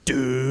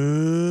Greetings,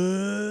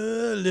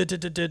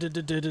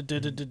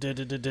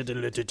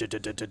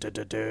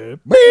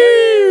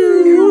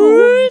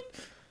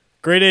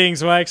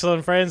 my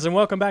excellent friends, and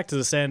welcome back to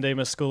the San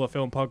Dimas School of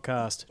Film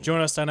podcast. Join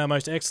us on our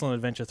most excellent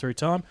adventure through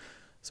time.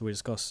 So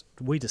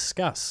we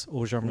discuss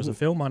all genres of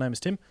film. My name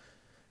is Tim.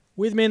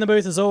 With me in the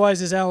booth, as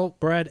always, is Al,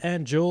 Brad,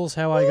 and Jules.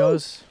 How are you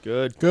guys?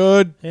 Good.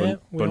 Yeah,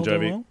 we all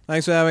doing well?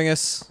 Thanks for having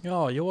us.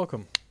 Oh, you're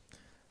welcome.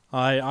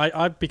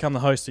 I've become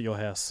the host at your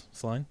house,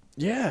 Sloane.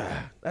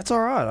 Yeah, that's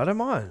all right. I don't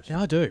mind.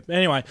 Yeah, I do.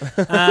 Anyway,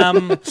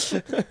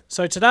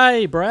 so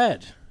today,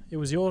 Brad, it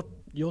was your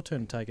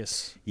turn to take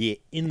us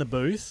in the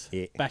booth,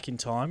 back in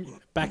time,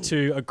 back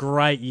to a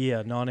great year,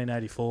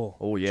 1984.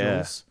 Oh, yeah.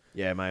 Jules.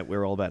 Yeah, mate,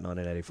 we're all about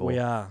 1984. We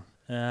are.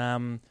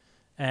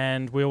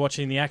 And we were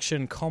watching the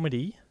action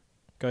comedy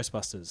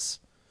Ghostbusters.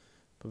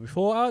 But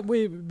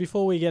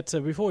before we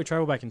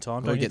travel back in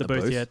time, don't hit the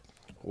booth yet.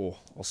 Oh,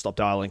 I'll stop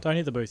dialing. Don't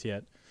hit the booth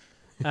yet.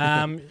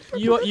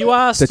 You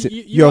asked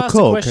Your a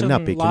call question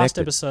cannot be last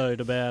connected.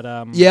 episode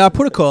about Yeah, I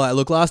put a call out.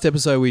 Look, last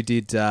episode we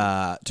did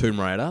Tomb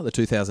Raider, the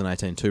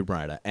 2018 Tomb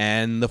Raider,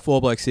 and the four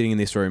blokes sitting in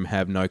this room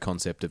have no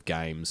concept of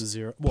games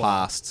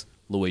past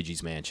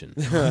Luigi's Mansion.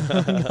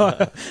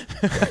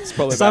 It's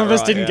probably Some of us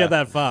right, didn't get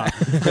that far.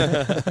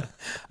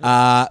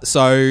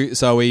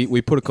 So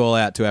we put a call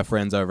out to our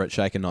friends over at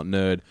Shake and Not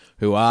Nerd,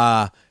 who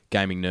are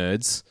gaming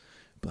nerds,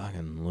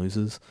 fucking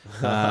losers.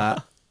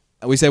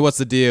 We said, "What's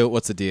the deal?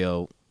 What's the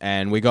deal?"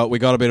 And we got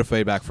a bit of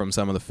feedback from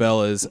some of the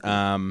fellas.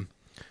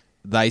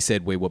 They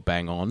said we were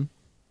bang on,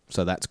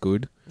 so that's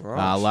good.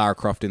 Right. Lara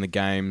Croft in the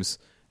games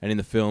and in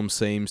the film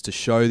seems to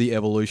show the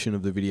evolution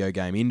of the video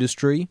game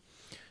industry.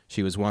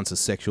 She was once a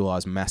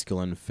sexualized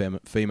masculine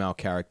female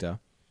character.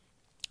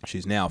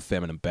 She's now a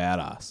feminine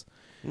badass.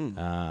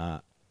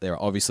 There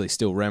are obviously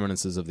still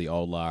reminiscences of the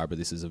old Lara, but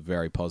this is a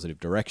very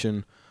positive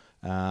direction.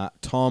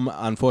 Tom,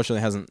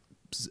 unfortunately,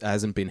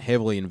 hasn't been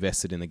heavily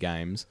invested in the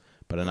games,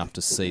 but enough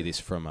to see this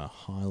from a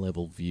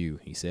high-level view,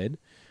 he said.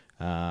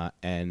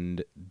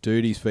 And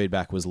Duty's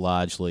feedback was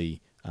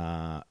largely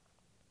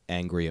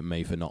angry at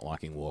me for not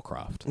liking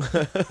Warcraft. What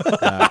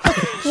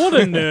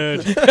a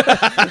nerd.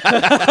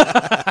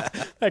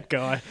 That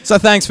guy. So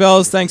thanks,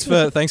 fellas. Thanks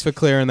for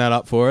clearing that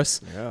up for us.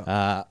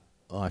 Yeah.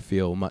 I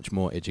feel much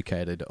more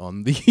educated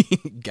on the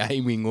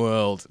gaming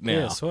world now.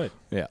 Yeah, sweet.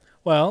 Yeah.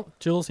 Well,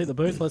 Jules, hit the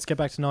booth. Let's get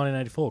back to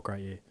 1984.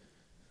 Great year.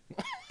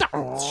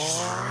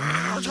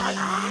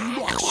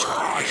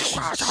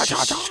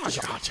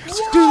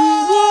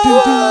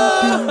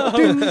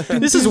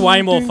 This is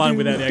way more fun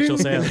without the actual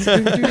sounds.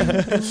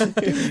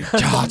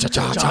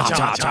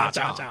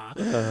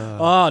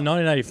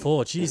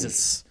 1984.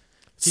 Jesus.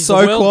 Jeez,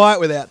 So quiet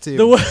without Tim.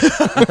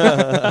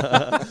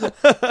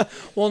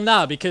 Well,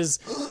 nah, because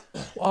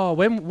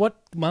what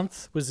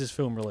month was this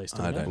film released?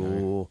 I don't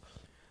know.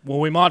 Well,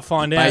 we might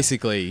find out.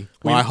 Basically,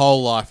 my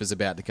whole life is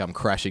about to come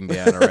crashing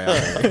down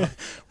around me.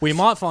 We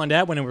might find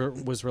out when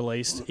it was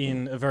released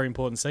in a very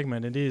important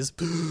segment. It is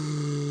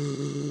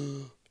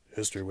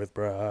History with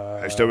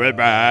Brad. History with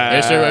Brad.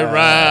 History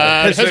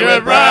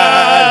with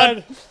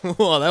Brad.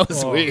 Oh, that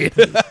was weird.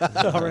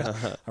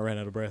 I ran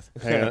out of breath.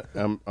 Hang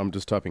on, I'm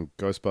just typing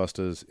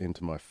Ghostbusters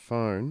into my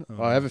phone.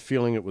 I have a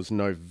feeling it was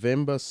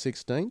November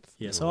 16th.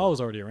 Yeah, so I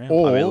was already around.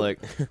 Or, I mean, look,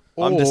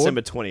 I'm or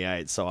December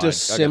 28th, so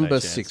December I got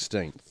no chance.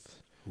 16th.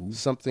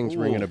 Something's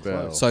ringing a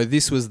bell. So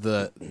this was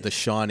the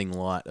shining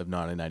light of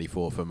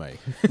 1984 for me.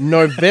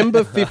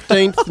 November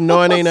 15th,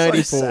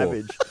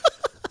 1984.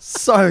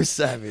 So savage. So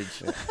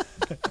savage.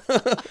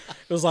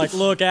 It was like,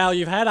 look, Al,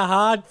 you've had a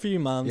hard few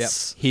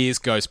months. Here's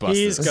Ghostbusters.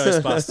 Here's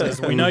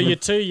Ghostbusters. We know you're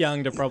too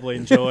young to probably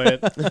enjoy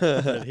it,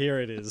 but here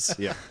it is.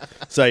 Yeah.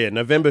 So yeah,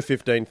 November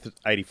 15th,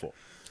 84.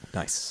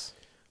 Nice.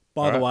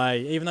 By the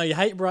way, even though you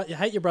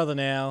hate your brother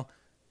now,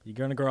 you're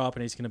going to grow up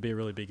and he's going to be a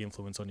really big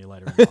influence on you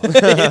later in life.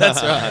 Yeah,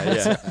 that's right.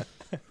 Yeah.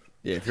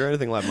 Yeah, if you're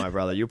anything like my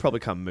brother, you'll probably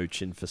come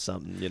mooching for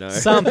something, you know.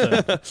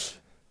 Something.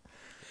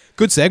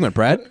 Good segment,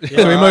 Brad.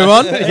 Can we move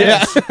on?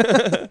 Yeah.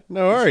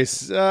 No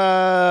worries. All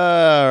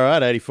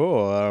right,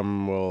 84.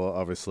 Well,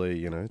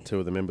 obviously, two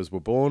of the members were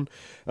born.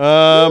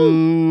 How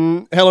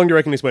long do you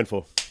reckon this went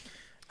for?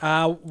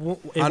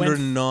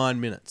 109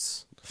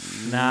 minutes.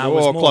 Nah, it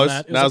was more close. than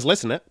that. No, it was less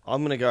than that.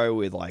 I'm going to go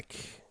with like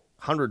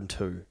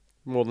 102.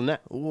 More than that.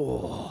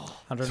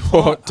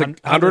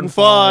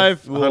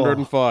 105.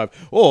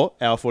 105. Or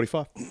hour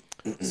 45.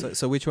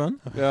 So which one?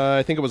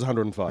 I think it was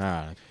 105.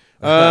 Ah,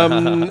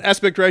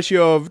 Aspect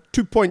ratio of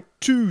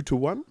 2.2 to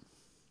 1.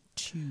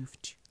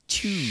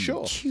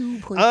 Sure.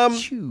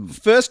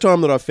 First time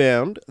that I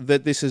found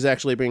that this has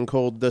actually been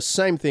called the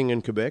same thing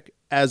in Quebec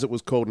as it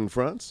was called in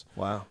France.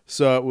 Wow.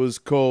 So it was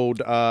called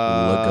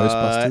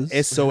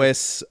Ghostbusters?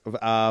 SOS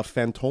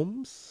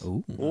Phantoms.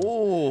 Ooh.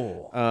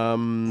 Oh.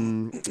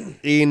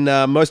 In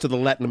most of the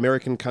Latin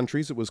American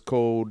countries, it was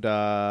called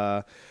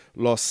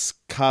Los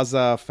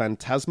Casa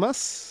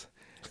Fantasmas.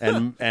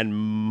 And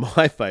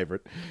my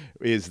favourite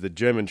is the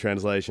German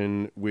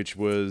translation, which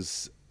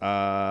was,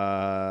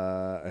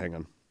 hang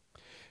on,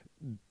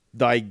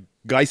 Die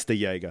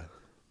Geisterjäger.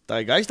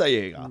 Der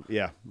Geisterjäger.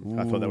 Yeah,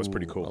 I thought that was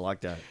pretty I cool.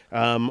 like that.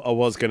 I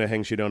was going to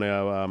hang shit on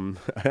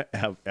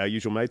our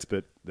usual mates,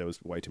 but there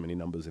was way too many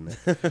numbers in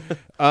there.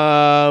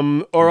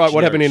 All right,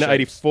 what happened in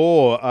Generic shapes.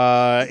 '84?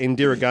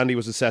 Indira Gandhi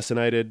was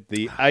assassinated.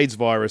 The AIDS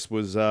virus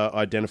was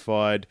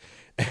identified.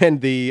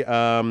 And the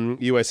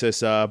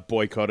USSR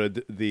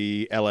boycotted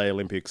the LA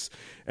Olympics.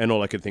 And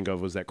all I could think of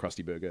was that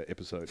Krusty Burger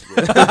episode.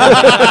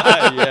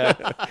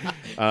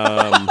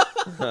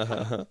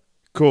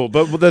 Cool.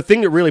 But the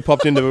thing that really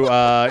popped into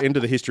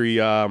the history,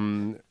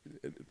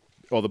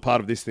 or the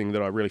part of this thing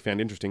that I really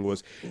found interesting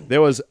was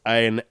there was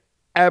an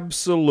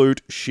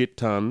absolute shit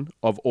ton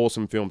of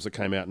awesome films that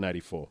came out in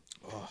 '84.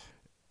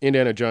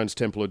 Indiana Jones,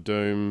 Temple of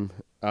Doom,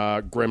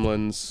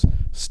 Gremlins,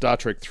 Star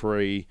Trek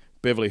 3,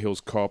 Beverly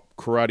Hills Cop,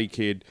 Karate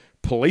Kid,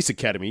 Police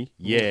Academy,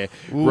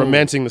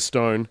 Romancing the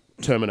Stone,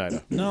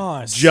 Terminator.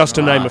 Nice. Just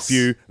to name a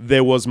few.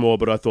 There was more,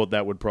 but I thought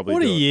that would probably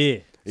What a do it.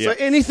 year. Yeah. So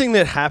anything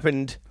that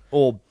happened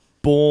or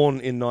born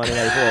in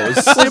 1984 was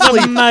It simply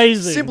was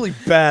amazing. simply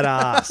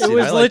badass. It you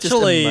was know? Like, just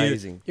literally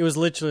amazing. It was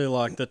literally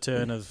like the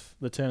turn of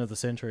the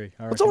century.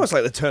 I It's reckon. almost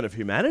like the turn of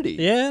humanity.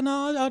 Yeah,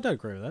 no, I don't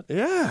agree with that.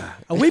 Yeah.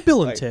 Are we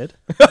Bill and Ted?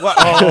 Well,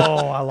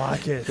 oh, I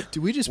like it.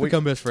 Did we just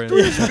become best friends?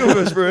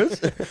 Good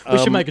friends. We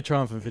should make a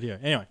triumphant video.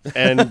 Anyway,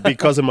 And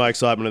because of my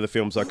excitement of the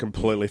films, I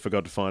completely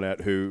forgot to find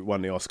out who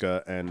won the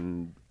Oscar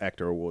and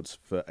actor awards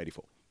for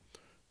 '84.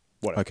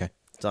 Whatever. Okay.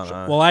 Don't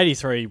know. well,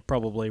 83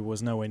 probably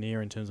was nowhere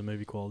near in terms of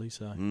movie quality,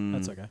 so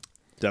that's okay.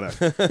 Don't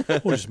know.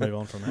 We'll just move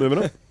on from that. Moving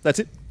on. That's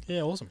it.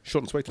 Yeah, awesome.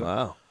 Short and sweet. Tonight.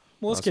 Wow.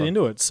 Well, let's Nice get one.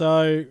 into it.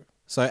 So,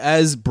 So,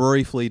 as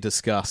briefly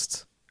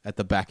discussed at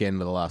the back end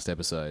of the last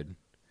episode,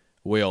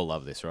 we all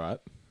love this, right?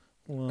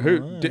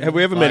 Have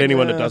we ever met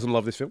anyone that doesn't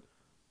love this film?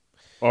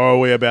 Or are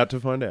we about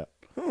to find out?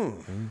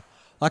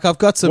 Like, I've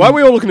got some. Why are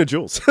we all looking at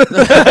Jules?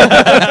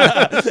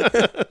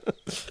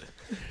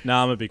 no,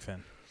 I'm a big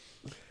fan.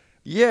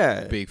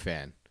 Yeah. big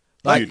fan.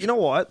 Like, Huge. you know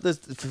what?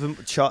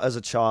 As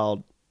a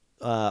child,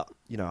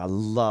 you know, I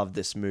loved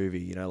this movie.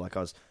 You know, like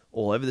I was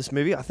all over this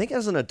movie. I think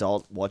as an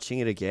adult watching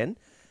it again,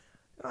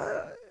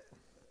 I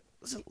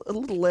was a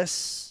little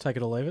less Take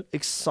it or leave it.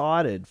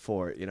 excited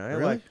for it. You know,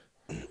 Really? like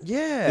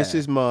yeah. This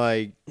is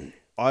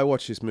I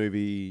watch this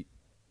movie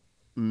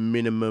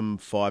minimum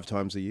 5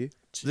 times a year.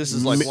 This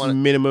is like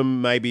one.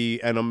 Minimum,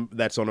 maybe, and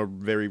that's on a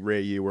very rare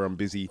year where I'm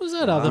busy. What was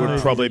that other Would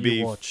movie probably that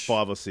you be watch?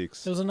 5 or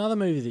 6. There was another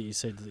movie that you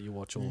said that you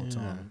watch all the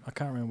time. I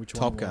can't remember which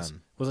Top one it was.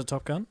 Gun. Was it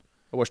Top Gun?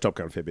 I watch Top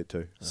Gun a fair bit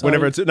too. So-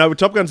 Whenever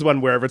Top Gun's the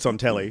one wherever it's on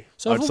telly.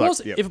 So I'd if it suck-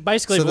 was, yeah. if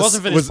basically So if it this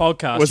wasn't for this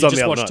podcast, was you on the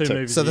just other watched night 2 too.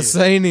 movies. So a the year.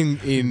 scene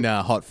in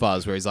Hot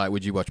Fuzz where he's like,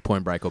 "Would you watch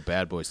Point Break or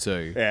Bad Boys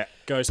 2?" Yeah,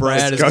 Ghostbusters.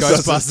 Brad is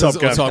Ghostbusters, Ghostbusters Top or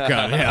Gun. Top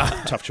Gun.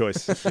 Yeah. tough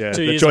choice. Yeah, 2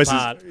 the years choice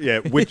apart.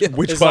 is which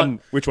It's one like-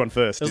 which one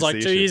first? It was is like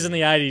the 2 issue. years in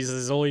the 80s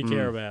is all you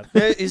care about.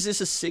 Is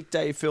this a sick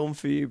day film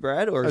for you,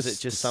 Brad, or is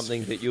it just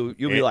something that you'll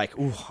be like,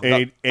 ooh,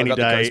 any I've got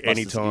the day, Ghostbusters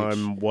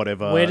anytime,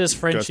 whatever. Where does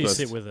Frenchie Ghostbusters.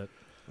 sit with it?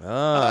 itch?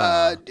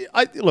 Ah.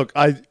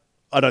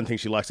 I don't think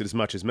she likes it as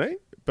much as me,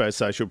 but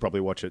so she'll probably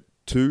watch it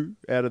 2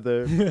 out of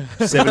the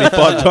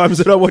 75 times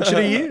that I watch it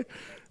a year.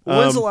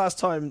 When's the last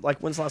time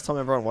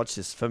everyone watched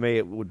this? For me,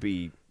 it would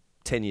be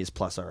 10 years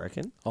plus, I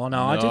reckon. Oh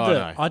no, I did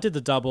No. I did the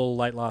double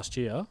late last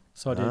year.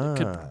 So I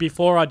did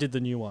before I did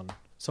the new one.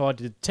 So I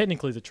did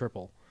technically the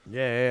triple,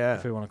 Yeah,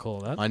 if we want to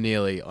call it that. I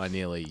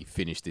nearly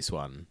finished this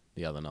one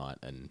the other night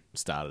and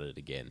started it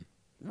again.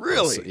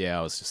 Really? Yeah,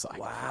 I was just like,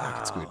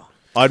 "Fuck, it's good."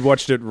 I'd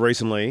watched it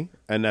recently,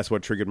 and that's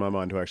what triggered my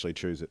mind to actually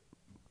choose it.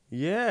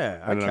 Yeah,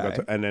 And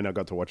okay. then I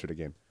got to watch it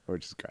again,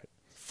 which is great.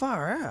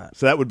 Far out.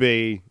 So that would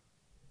be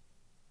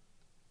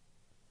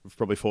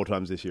probably 4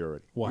 times this year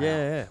already. Wow.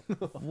 Yeah.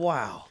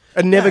 Wow.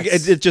 And never,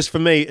 That's- it just for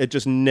me, it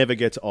just never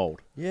gets old.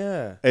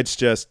 Yeah. It's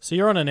just So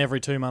you're on an every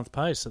 2 month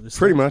pace at this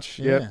pretty stage. much,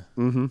 yeah.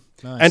 Mm-hmm.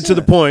 Nice. And to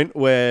the point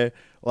where,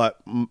 like,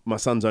 my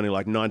son's only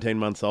like 19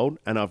 months old,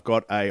 and I've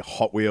got a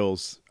Hot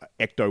Wheels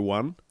Ecto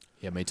 1,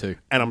 Yeah, me too.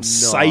 and I'm Nice.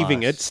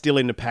 saving it still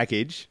in the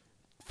package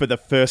for the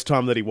first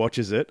time that he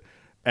watches it,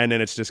 and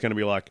then it's just going to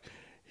be like,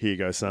 here you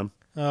go, son.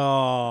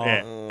 Oh.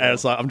 Yeah. And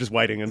it's like, I'm just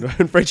waiting, and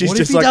Frenchie's What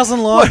if just he like,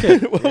 doesn't like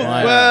it?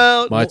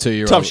 well, My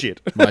 2-year-old. tough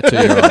shit. My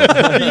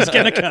 2-year-old. He's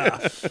getting a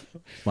car.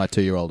 My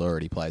 2-year-old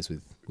already plays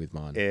with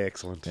mine.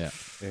 Excellent. Yeah.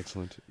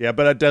 Excellent. Yeah,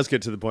 but it does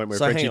get to the point where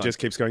So hang Frenchie on. just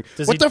keeps going,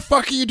 Does what he- the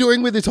fuck are you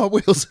doing with this Hot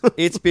Wheels?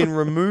 It's been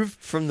removed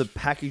from the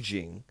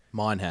packaging.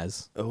 Mine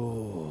has.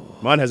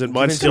 Mine hasn't.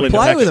 Mine's still in the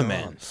Play packet. with him,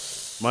 man.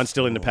 Mine's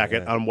still in the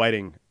packet. I'm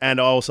waiting. And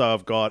also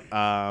I've got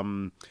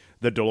the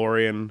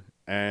DeLorean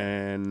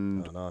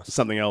and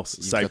something else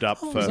saved up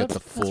Oh, for... is that, the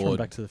that's from Ford.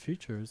 Back to the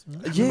Future,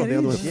 isn't it? Yeah,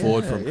 The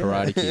Ford from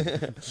Karate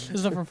Kid.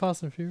 Isn't it from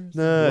Fast and Furious?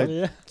 No.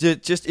 Yeah.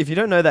 Just if you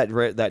don't know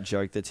that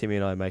joke that Timmy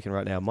and I are making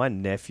right now, my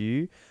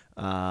nephew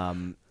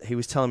he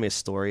was telling me a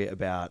story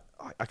about,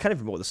 I can't even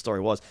remember what the story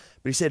was,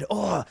 but he said,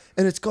 "Oh,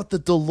 and it's got the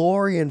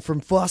DeLorean from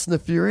Fast and the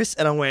Furious,"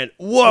 and I went,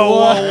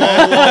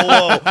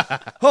 "Whoa,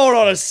 hold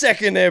on a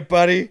second there,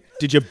 buddy."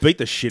 Did you beat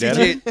the shit out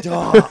of him?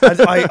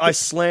 I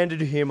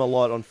slandered him a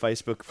lot on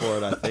Facebook for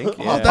it, I think.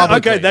 Yeah.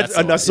 publicly, Okay, that's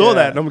and I all. saw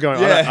that, and I'm going,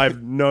 Yeah. I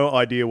have no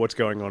idea what's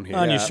going on here.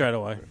 I knew straight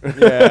away.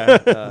 Yeah,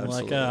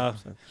 Like,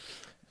 absolutely.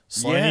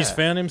 Slaney's Yeah.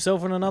 found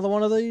himself in another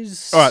one of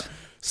these. All right,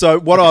 so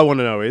what I want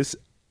to know is,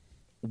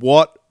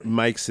 what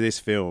makes this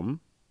film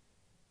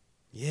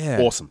Yeah.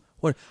 awesome?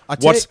 What, I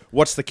tell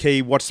What's the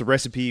key? What's the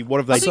recipe? What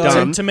have they think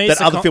done to me that it's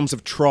the other com- films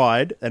have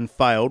tried and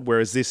failed,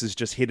 whereas this has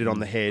just hit it on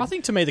the head? I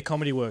think to me the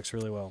comedy works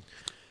really well.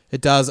 it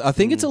does. I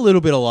think it's a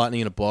little bit of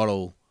lightning in a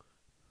bottle.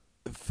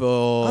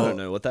 For I don't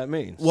know what that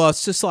means. Well,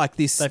 it's just like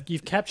this.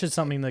 You've captured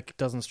something that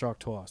doesn't strike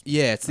twice.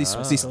 Yeah, it's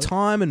this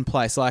time and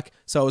place. Like,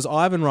 so it was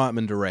Ivan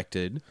Reitman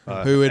directed,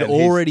 who had and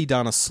he's- already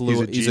done a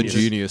slew. He's a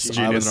genius.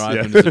 Genius, Ivan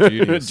yeah. Reitman is a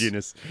genius.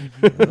 Genius.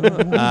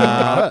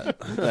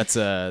 That's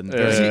a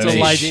very It's a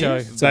niche. late show.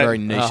 It's a very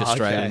niche Oh, okay.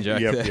 Australian joke.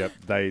 Yep, there. yep.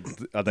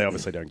 They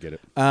obviously don't get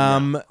it.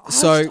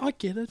 So I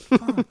get it.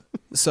 Fuck.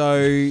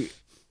 So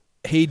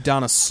he'd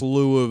done a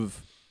slew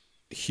of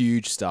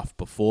huge stuff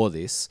before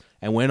this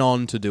and went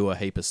on to do a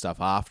heap of stuff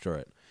after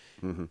it.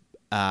 Dan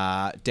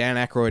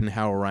Aykroyd and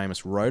Harold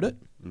Ramis wrote it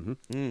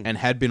and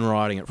had been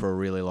writing it for a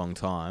really long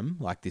time.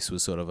 Like, this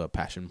was sort of a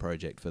passion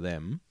project for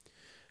them.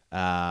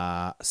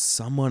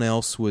 Someone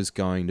else was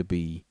going to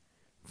be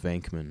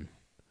Venkman.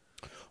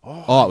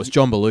 Oh, it was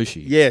John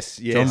Belushi. Yes.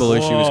 John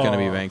Belushi was going to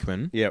be Oh.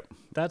 Venkman. Yep.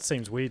 That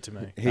seems weird to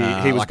me. He was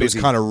like, it was busy.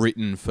 kind of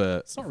written for...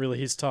 It's not really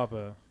his type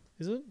of...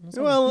 Is it? It's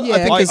not- Well, Yeah, I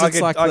think because I it's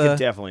could, like I the- could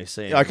definitely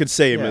see him. I could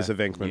see him Yeah. as a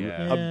Venkman.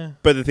 Yeah. Yeah.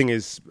 But the thing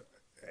is,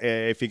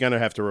 if you're going to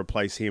have to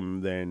replace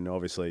him, then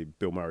obviously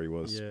Bill Murray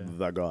was Yeah.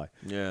 the guy.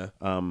 Yeah.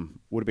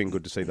 Would have been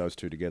good to see those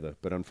two together,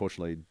 but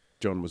unfortunately,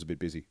 John was a bit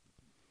busy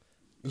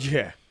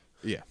Yeah.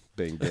 Yeah,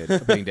 being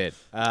dead. being dead.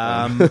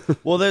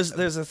 Well, there's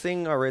a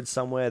thing I read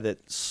somewhere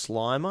that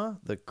Slimer,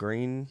 the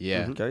green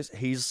Yeah. ghost,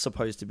 he's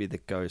supposed to be the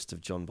ghost of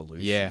John Belushi.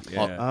 Yeah,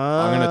 Yeah.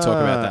 I'm going to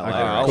talk about that later.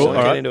 I'll Cool. not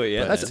All get right. into it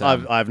yet. That's,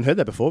 But, I haven't heard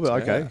that before,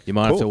 but okay. You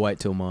might have to Cool. wait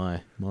till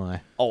my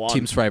Oh, I'm-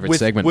 Tim's favourite with-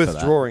 segment for that.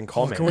 withdrawing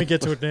comment. Can we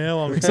get to it now?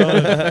 I'm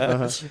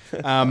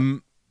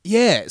excited.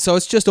 Yeah, so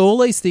it's just all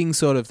these things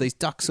sort of, these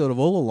ducks sort of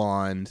all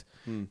aligned,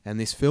 and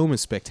this film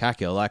is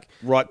spectacular. Like,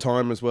 Right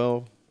time as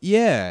well.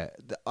 yeah,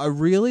 I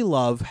really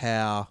love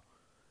how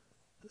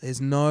there's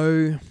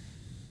no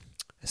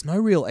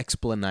real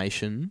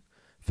explanation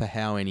for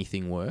how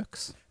anything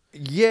works.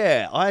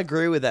 Yeah, I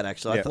agree with that.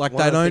 Actually, Yeah. I thought Like,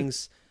 one they of the don't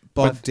things-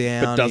 Bog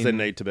down. But does there in-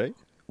 need to be?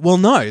 Well,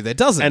 no, there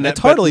doesn't. And There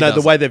that, totally but, no,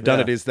 doesn't. the way they've done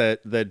Yeah. it is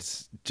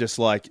that's just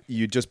like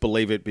you just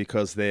believe it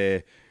because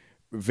they're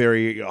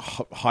very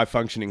high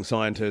functioning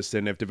scientists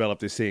and they've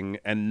developed this thing,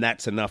 and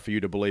that's enough for you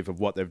to believe of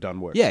what they've done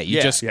works. Yeah, you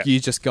Yeah.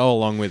 just go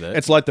along with it.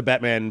 It's like the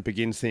Batman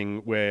Begins thing,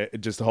 where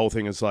just the whole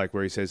thing is like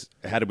where he says,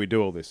 "How did we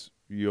do all this?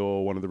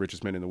 You're one of the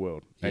richest men in the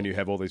world, and you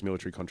have all these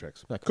military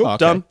contracts. Like, Cool, oh, okay,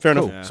 done, fair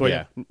cool. enough. Sweet,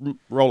 Yeah.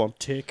 roll on."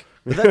 Tick.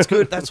 But that's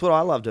good. That's what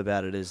I loved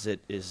about it. Is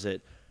that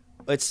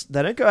it's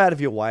they don't go out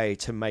of your way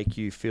to make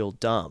you feel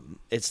dumb.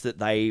 It's that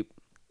they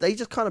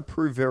just kind of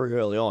prove very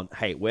early on,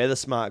 hey, we're the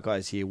smart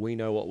guys here. We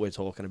know what we're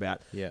talking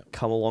about. Yeah.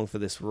 Come along for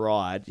this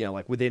ride. You know,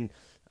 like within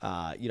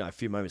a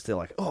few moments, they're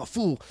like, oh,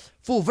 full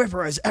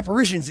vaporized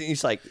apparitions, and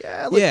it's like,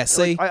 yeah, look, Yeah,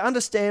 see- I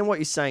understand what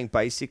you're saying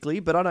basically,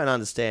 but I don't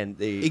understand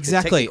the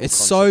Exactly. technical It's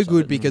so concepts of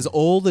good it. because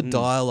all the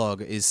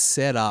dialogue is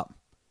set up.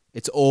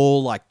 It's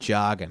all like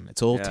jargon.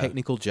 It's all Yeah.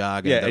 technical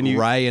jargon Yeah, that and you-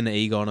 Ray and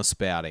Egon are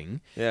spouting.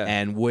 Yeah.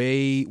 And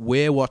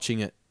we're watching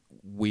it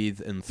with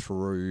and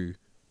through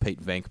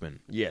Pete Venkman.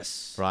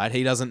 Yes. Right?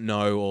 He doesn't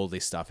know all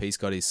this stuff. He's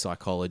got his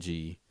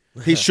psychology.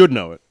 He should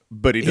know it,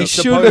 but he He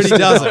doesn't. should, but he to know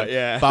doesn't. it,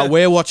 yeah. But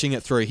we're watching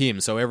it through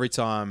him. So every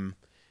time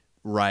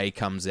Ray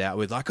comes out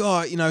with like,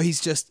 oh,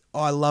 he's just,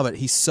 I love it.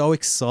 He's so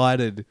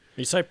excited.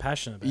 He's so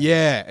passionate about it.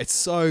 Yeah, it's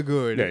so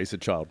good. Yeah, he's a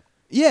child.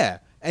 Yeah,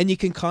 and you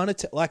can kind of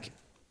like,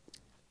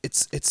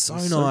 it's so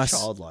He's so nice.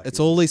 childlike, It's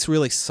isn't all these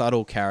really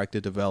subtle character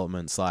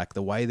developments, like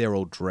the way they're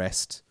all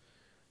dressed,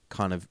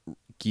 kind of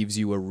gives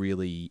you a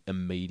really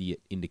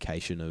immediate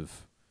indication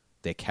of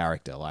their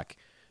character. Like,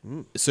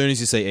 as soon as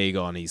you see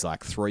Egon, he's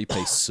like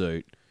 3-piece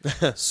suit,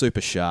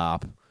 super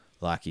sharp.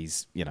 Like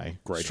he's,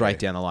 Great straight hair.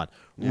 down the line.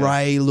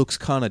 Ray looks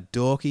kind of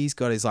dorky. He's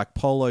got his like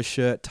polo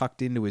shirt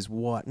tucked into his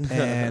white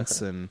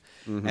pants, and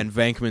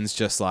Venkman's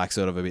just like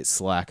sort of a bit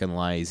slack and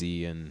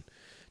lazy. And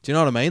do you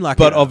know what I mean? Like,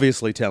 But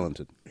obviously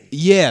talented.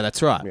 yeah,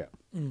 that's right.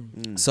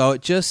 Yeah. So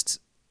it just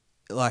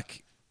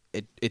like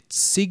it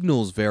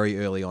signals very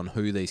early on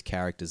who these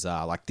characters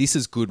are. Like, this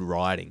is good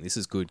writing. This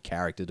is good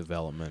character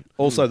development.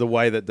 Also, the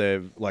way that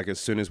they're like, as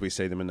soon as we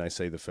see them and they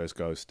see the first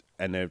ghost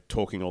and they're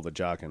talking all the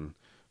jargon,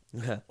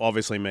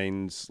 obviously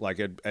means like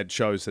it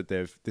shows that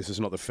this is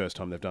not the first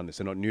time they've done this.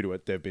 They're not new to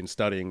it. They've been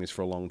studying this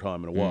for a long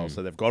time and a while,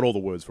 so they've got all the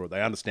words for it.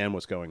 They understand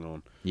what's going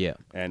on, Yeah.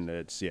 and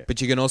it's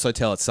But you can also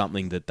tell it's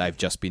something that they've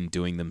just been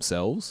doing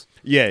themselves.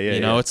 yeah.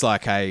 It's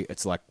like, hey,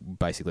 it's like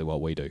basically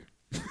what we do.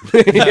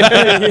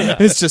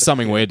 It's just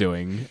something we're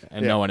doing,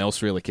 and no one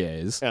else really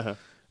cares. Uh-huh.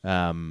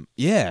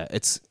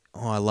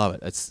 I love it.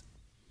 It's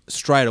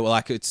straight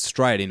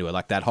into it,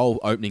 like that whole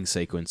opening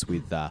sequence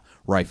with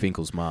Ray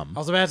Finkel's mum. I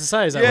was about to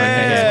say, is that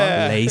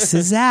Yeah. right?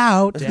 Laces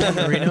out. Dan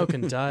Marino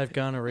can die of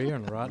gonorrhea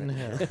and rot in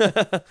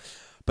hell.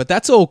 But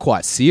that's all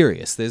quite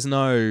serious. There's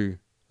no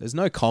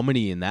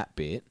comedy in that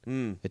bit.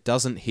 Mm. It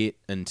doesn't hit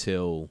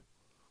until,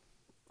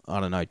 I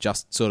don't know,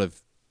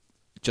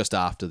 just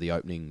after the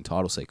opening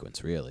title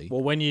sequence, really.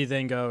 Well, when you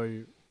then go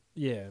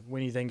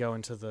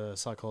into the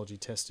psychology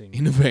testing,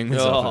 In the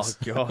Penguin's Oh office.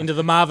 god. into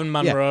the Marvin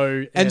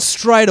Monroe, And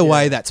straight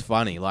away, that's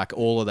funny. Like,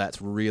 all of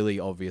that's really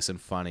obvious and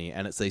funny.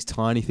 And it's these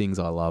tiny things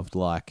I loved,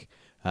 like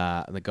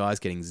the guy's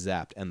getting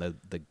zapped and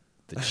the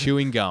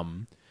chewing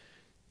gum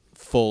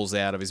falls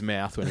out of his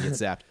mouth when he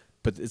gets zapped.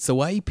 But it's the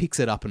way he picks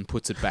it up and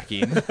puts it back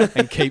in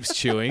and keeps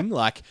chewing.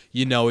 Like,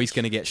 he's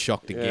going to get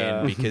shocked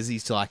again because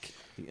he's like,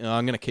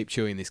 I'm going to keep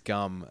chewing this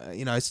gum.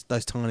 It's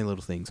those tiny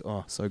little things.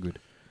 Oh, so good.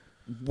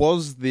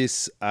 Was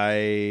this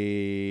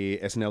a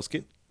SNL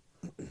skit?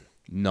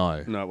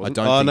 No. No, it wasn't.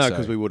 I don't think no, so.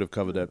 because we would have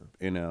covered that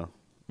in our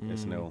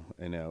SNL.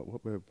 In our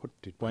what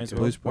did Wayne's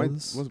Blues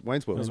Brothers?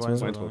 Wayne's World. It was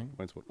Wayne's Wayne's World. World, I think.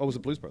 Wayne's World. Oh, was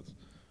it Blues Brothers?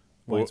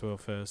 Wayne's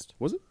World first.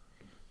 Was it?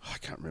 I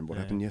can't remember what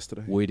happened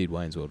yesterday. We did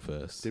Wayne's World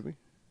first. Did we?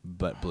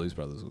 But Blues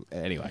Brothers.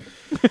 Anyway.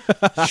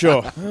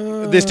 Sure.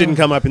 This didn't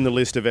come up in the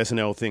list of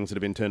SNL things that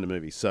have been turned to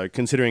movies. So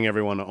considering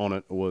everyone on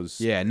it was...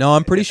 Yeah, no,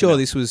 I'm pretty SNL. sure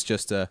this was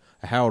just a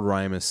Harold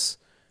Ramis,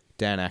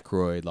 Dan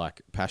Aykroyd,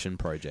 passion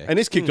project. And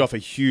this kicked off a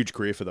huge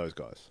career for those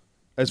guys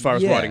as far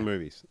as Yeah. writing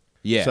movies.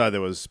 Yeah. So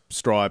there was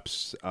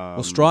Stripes.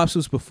 Well, Stripes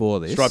was before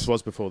this. Stripes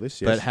was before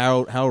this, yes. But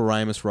Harold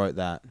Ramis wrote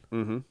that.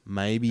 Mm-hmm.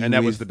 Maybe And that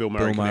with was the Bill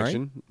Murray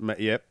connection.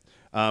 Yep.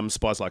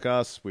 Spies Like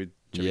Us with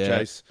Chevy Yeah.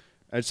 Chase.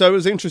 And so it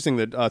was interesting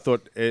that I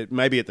thought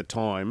maybe at the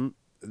time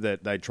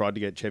that they tried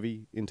to get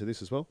Chevy into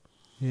this as well.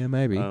 Yeah,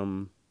 maybe. I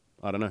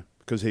don't know,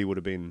 because he would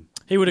have been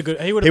He would have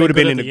been would've good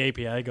been at in the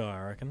EPA guy,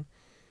 I reckon.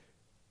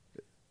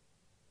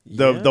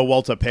 the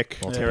Walter Peck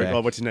Walter character. Peck.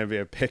 Oh, what's his name?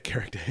 Yeah, Peck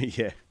character.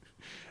 Yeah.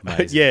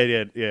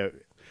 Amazing. yeah.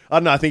 I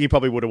don't know. I think he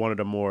probably would have wanted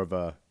a more of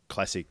a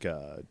classic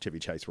Chevy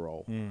Chase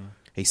role.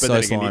 He's But so then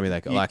again, slimy, you-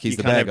 that guy. you- He's you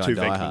the can't bad have guy, two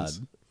Die veterans.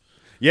 Hard.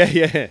 Yeah.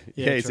 He's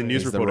true. the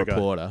news He's the reporter guy.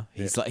 reporter.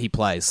 He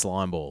plays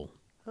Slimeball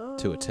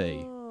to a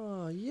T.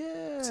 Oh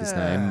yeah. What's his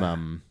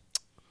name?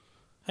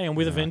 Hang on,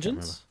 with a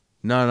vengeance?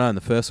 No, in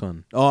the first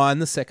one. Oh,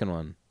 and the second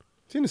one.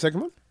 Is he in the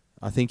second one?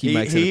 I think he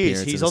makes an he appearance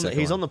is. He's in the on. second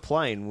He's one. on the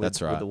plane with,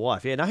 That's right. with the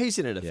wife. Yeah. No, he's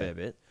in it a Yeah. fair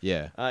bit.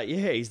 Yeah.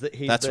 Yeah. He's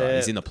That's right,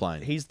 he's in the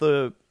plane. He's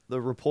the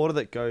reporter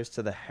that goes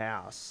to the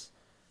house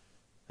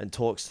and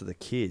talks to the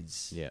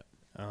kids. Yeah.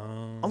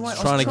 I'm like,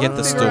 Trying to get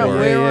the figure out story.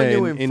 where I Yeah,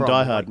 knew in- him in from.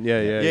 Die Hard. Like, Yeah,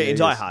 in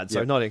Die yes. Hard. So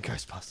Yep. not in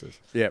Ghostbusters.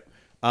 Yep.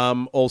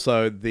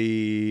 Also,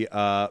 the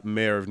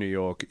mayor of New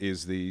York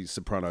is the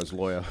Sopranos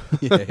lawyer.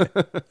 Yeah.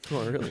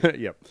 Oh, really?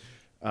 Yep.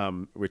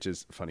 Which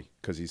is funny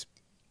because he's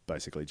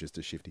basically just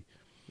a shifty.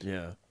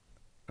 Yeah.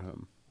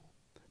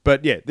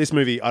 But yeah, this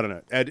movie, I don't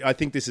know. I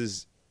think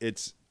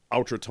it's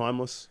ultra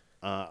timeless.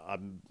 I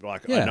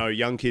Yeah. know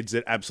young kids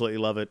that absolutely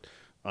love it.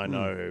 I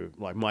know,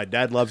 my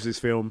dad loves this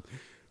film,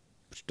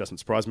 which doesn't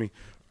surprise me.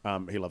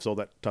 He loves all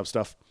that type of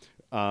stuff.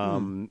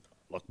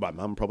 My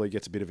mum probably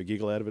gets a bit of a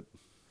giggle out of it,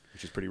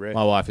 which is pretty rare.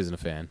 My wife isn't a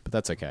fan, but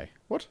that's okay.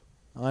 What?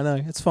 I know,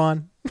 it's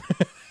fine.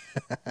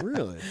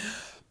 Really?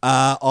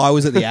 I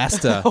was at the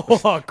Astor.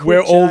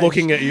 We're all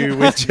looking at you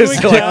with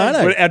just like I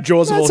know. our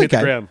jaws have all That's hit the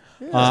okay. ground.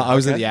 I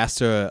was at the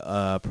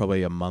Astor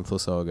probably a month or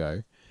so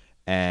ago,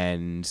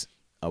 and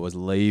I was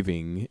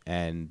leaving,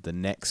 and the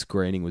next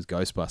screening was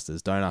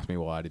Ghostbusters. Don't ask me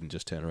why I didn't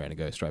just turn around and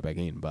go straight back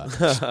in, but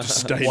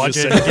Stay Why'd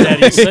just you saying. get out of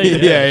your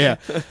seat?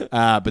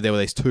 yeah. But there were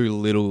these two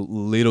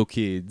little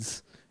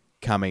kids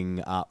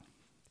coming up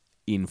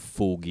in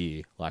full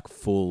gear, like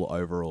full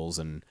overalls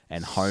and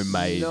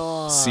homemade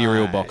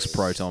cereal box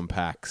proton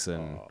packs,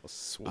 and Oh,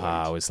 sweet.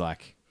 I was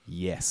like,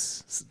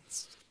 yes,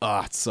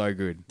 it's so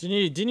good.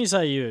 Didn't you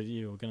say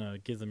you were gonna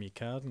give them your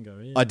card and go?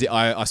 Yeah. I did.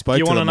 I spoke Do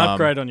you to want the an mum.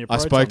 upgrade on your I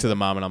Proton? spoke to the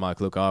mum, and I'm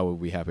like, look, I will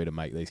be happy to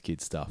make these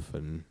kids stuff,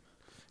 and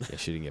yeah,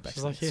 she didn't get back.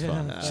 She's to like, me. It's yeah,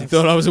 fine. thanks. She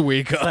thought I was a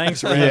weird guy.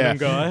 Thanks, random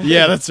guy.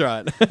 Yeah, that's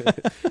right.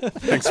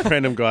 Thanks,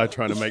 random guy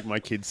trying to make my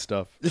kids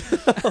stuff.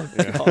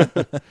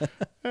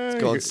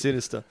 It's gone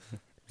sinister.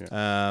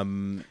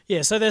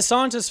 Yeah, so they're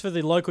scientists for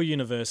the local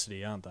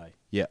university, aren't they?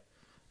 Yeah,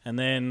 And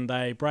then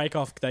they break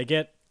off. They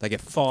get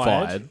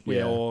fired.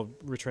 yeah, or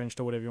retrenched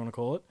or whatever you want to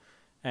call it,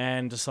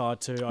 and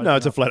decide to. No,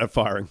 it's a open flat out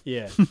firing. up-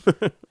 Yeah,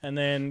 and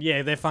then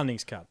their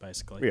funding's cut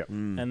basically. Yeah.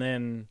 And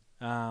then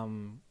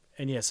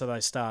so they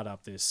start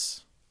up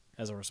this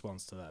as a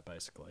response to that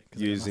basically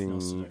 'cause they've got nothing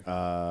else to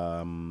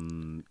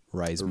Using do.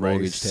 Raise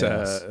mortgage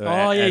towers.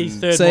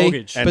 Third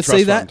mortgage. and But trust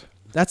see fund.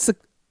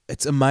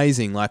 it's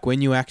amazing. Like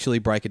when you actually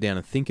break it down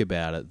and think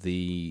about it,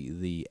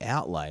 the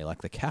outlay,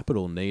 like the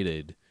capital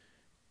needed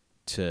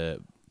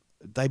to,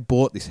 they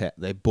bought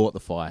they bought the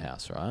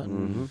firehouse, right?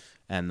 Mm-hmm.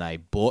 And they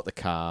bought the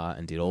car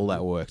and did all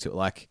that work to it.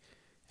 Like,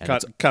 and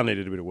Car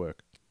needed a bit of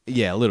work.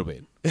 Yeah, a little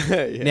bit.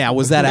 Yeah. Now,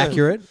 was that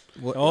accurate?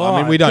 Oh,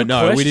 I mean, we don't good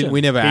know. We question. didn't.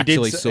 We never He did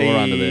actually s- saw he-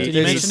 under Did the. you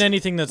There's mention a-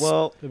 anything that's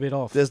well, a bit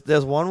off?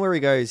 There's one where he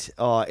goes,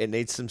 "Oh, it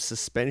needs some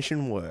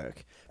suspension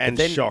work And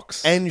But then-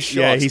 shocks. and shocks.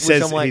 Yeah, he which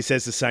says I'm like, he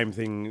says the same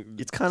thing.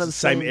 It's kind of the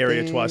same same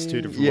area thing. twice,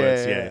 two different Yeah.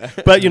 words.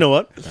 Yeah, but you know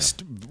what?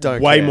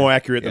 Don't Way care. more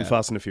accurate than Yeah.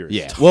 Fast and the Furious.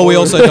 Yeah. Well, we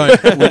also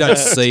don't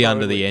see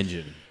under the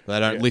engine. They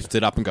don't lift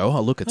it up and go,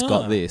 oh, look, it's Ah,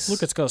 got this.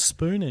 Look, it's got a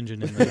spoon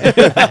engine in there.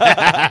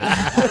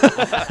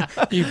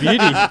 You beauty.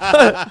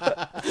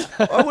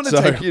 I want to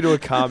So- take you to a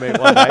car meet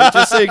one day,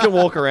 just so you can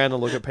walk around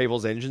and look at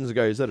people's engines and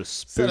go, "Is that a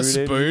spoon?" Is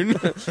that a engine?"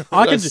 spoon?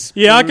 I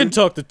can, I can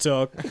talk the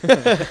talk.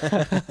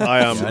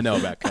 I know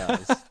about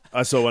cars.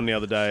 I saw one the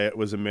other day. It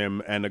was a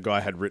meme, and a guy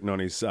had written on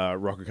his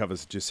rocker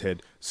covers just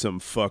said "some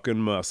fucking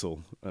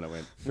muscle," and I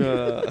went,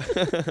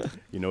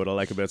 "You know what I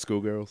like about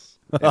schoolgirls?"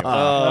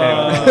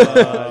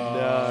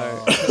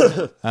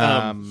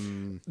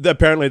 Anyway.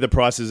 Apparently, the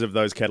prices of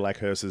those Cadillac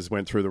hearses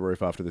went through the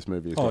roof after this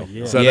movie as Oh, well.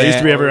 yeah. So they used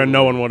to be Yeah. everywhere, and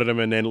no one wanted them,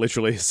 and then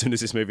literally as soon as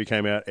this movie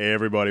came out,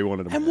 everybody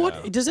wanted them. And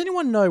what does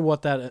anyone know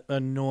what that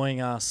annoying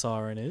ass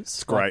siren is?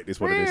 It's great, is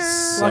what it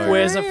is. Like,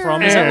 where's it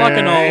from? Is that like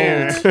an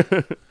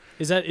old?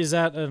 Is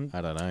that an?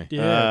 I don't know. Yeah, do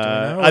we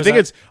know? Or I is think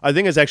that- I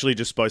think it's actually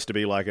just supposed to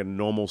be like a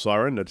normal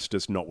siren that's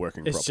just not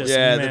working It's properly. just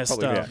Yeah, they messed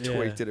probably up. Yeah.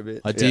 tweaked it a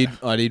bit.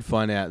 I did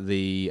find out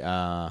the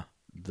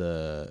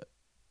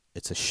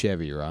it's a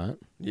Chevy, right?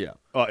 Yeah.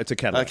 Oh, it's a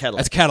Cadillac. Cadillac.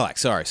 It's Cadillac.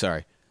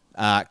 Sorry.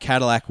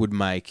 Cadillac would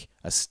make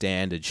a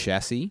standard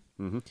chassis,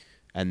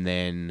 and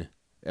then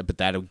but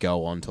that'll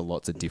go on to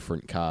lots of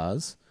different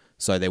cars.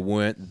 So there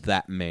weren't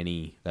that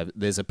many.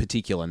 There's a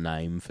particular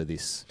name for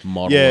this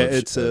model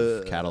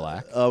of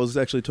Cadillac. I was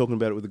actually talking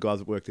about it with the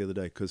guys at work the other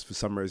day because for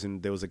some reason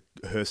there was a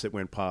hearse that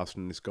went past,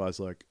 and this guy's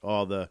like,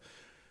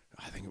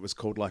 I think it was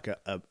called like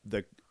a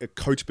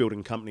coach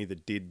building company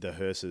that did the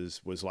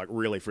hearses was like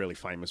really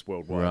famous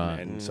worldwide, Right.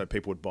 and so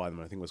people would buy them.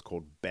 I think it was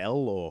called Bell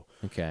or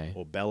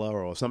Bella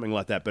or something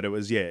like that. But it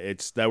was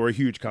they were a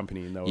huge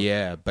company, and they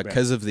were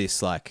because of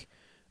this like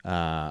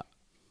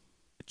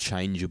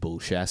changeable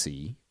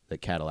chassis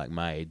that Cadillac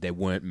made, there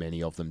weren't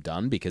many of them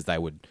done because they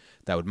would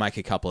make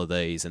a couple of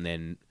these and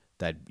then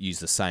they'd use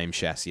the same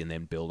chassis and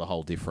then build a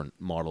whole different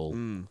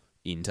model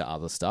into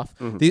other stuff.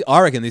 I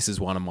reckon this is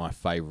one of my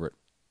favourite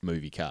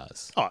movie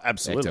cars. Oh,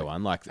 absolutely. Ecto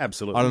one. Like,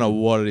 Absolutely. I don't know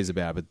what it is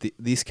about, but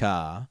this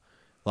car,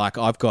 like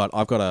I've got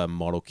a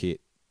model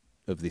kit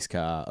of this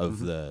car of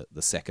the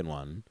second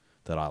one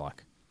that I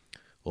like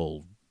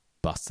all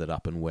busted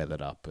up and weathered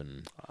up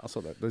and I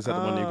saw that. Is that the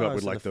one you got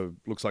with like the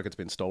looks like it's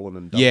been stolen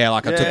and yeah,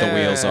 like I took the Yeah,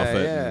 wheels off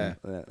it yeah.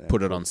 and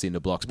put it on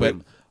cinder blocks. But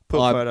Put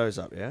I- photos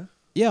up, yeah?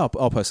 yeah,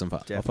 I'll post some. I'll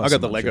post I got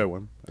some the up, Lego sure.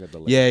 one. I got the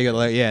Lego. Yeah, you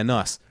got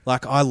nice.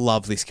 Like I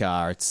love this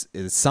car. It's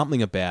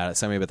something about it.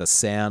 Something about the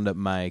sound it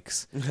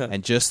makes,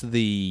 and just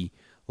the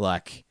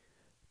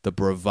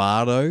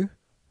bravado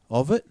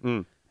of it.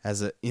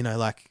 As a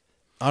like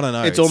I don't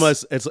know.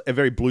 It's a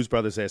very Blues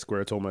Brothers esque where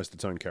it's almost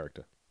its own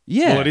character.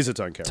 yeah. Well, it is its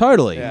own character.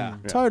 Totally. Yeah.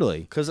 Totally.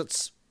 Because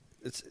it's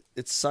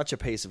such a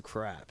piece of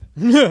crap.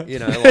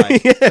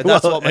 Like, but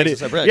that's well, what makes it it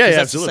so is. brilliant. Yeah, 'Cause yeah, that's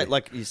the absolutely. same-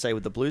 like you say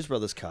with the Blues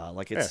Brothers car,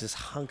 like it's this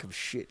hunk of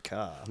shit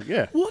car.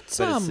 Yeah. What's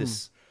But it's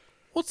this.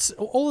 What's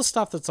all the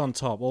stuff that's on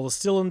top, all the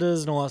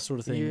cylinders and all that sort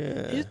of thing?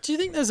 Yeah. Do you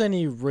think there's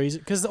any reason?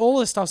 Because all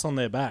this stuff's on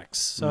their backs.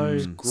 So,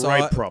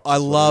 Great props. I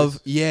is what it love.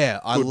 is. Yeah,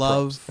 I Good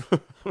love.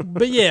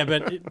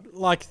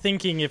 like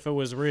thinking if it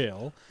was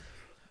real.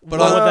 But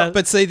what would that-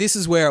 but see, this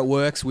is where it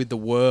works with the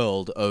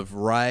world of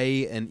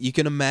Ray, and you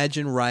can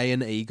imagine Ray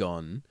and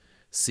Egon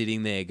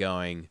sitting there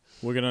going,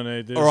 We're gonna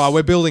need this. "All right,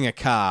 we're building a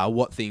car.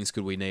 What things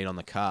could we need on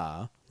the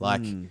car?"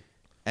 Like,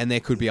 and there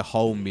could be a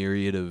whole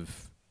myriad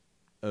of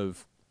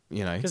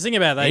Because think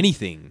about it,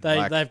 anything.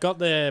 They've got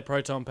their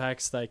proton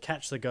packs. They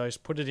catch the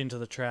ghost, put it into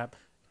the trap,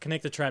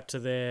 connect the trap to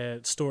their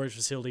storage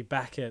facility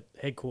back at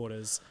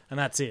headquarters, and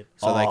that's it.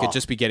 So they could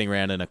just be getting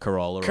around in a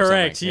Corolla.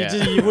 Correct. Or You,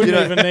 something. you wouldn't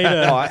even need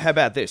a. All right, how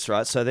about this,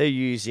 right? So they're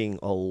using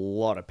a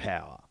lot of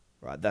power,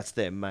 right? That's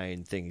their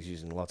main thing, is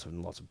using lots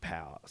and lots of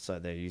power. So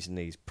they're using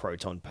these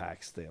proton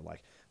packs. They're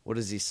like, what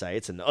does he say?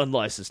 It's an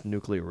unlicensed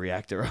nuclear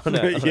reactor on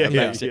a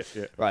Yeah.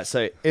 Right,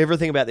 so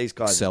everything about these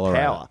guys Accelerator.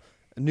 is power.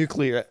 A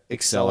nuclear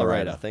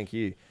accelerator. Accelerator. Thank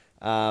you.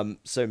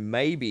 So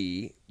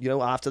maybe,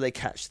 after they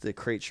catch the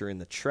creature in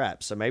the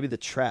trap, so maybe the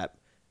trap,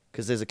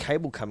 because there's a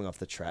cable coming off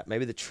the trap,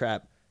 maybe the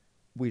trap,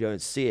 we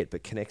don't see it,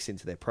 but connects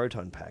into their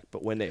proton pack.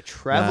 But when they're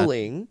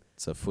traveling...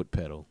 It's a foot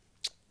pedal.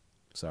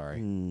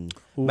 Sorry.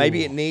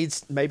 Maybe it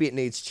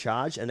needs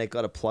charge, and they've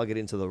got to plug it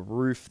into the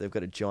roof. They've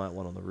got a giant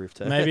one on the roof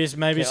too. Maybe it's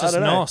I just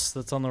don't know. NOS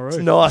that's on the roof.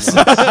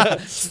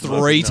 Nice.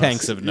 3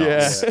 tanks of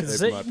NOS.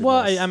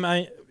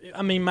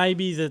 I mean,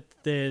 maybe that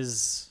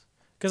there's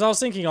because I was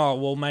thinking,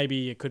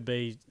 maybe it could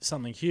be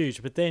something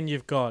huge, but then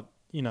you've got,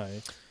 you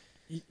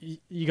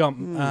got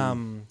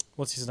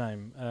what's his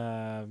name,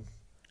 the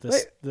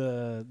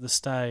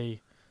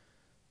Stay,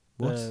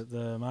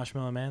 the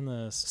Marshmallow Man,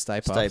 the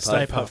Stay Stay Puft. Puft.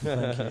 Stay Puft,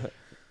 thank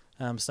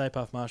you. Stay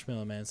Puft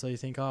Marshmallow Man. So you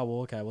think, they're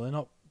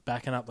not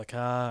backing up the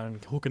car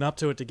and hooking up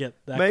to it to get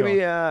that. maybe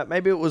guy.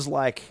 maybe it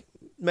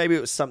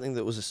was something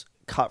that was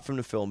cut from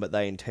the film, but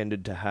they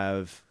intended to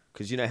have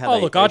because you know how. Oh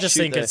they, look, they I just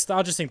shoot think the- it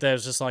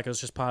was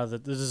just part of the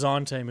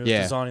design team who was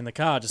Yeah. designing the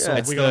car. Just Yeah. like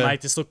It's we got to the-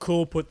 make this look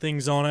cool, put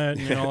things on it,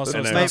 and all that sort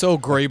of And stuff. It's all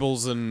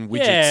greebles and widgets.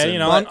 Yeah, and you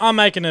know, I'm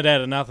making it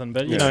out of nothing,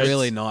 but you it's know,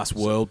 really nice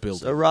world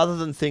building. So rather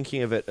than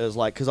thinking of it as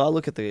like, because I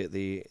look at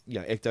the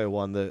Ecto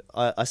one,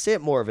 I see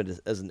it more of it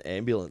as an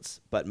ambulance,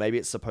 but maybe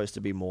it's supposed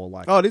to be more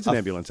like Oh, it is an a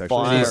ambulance,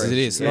 actually. fire It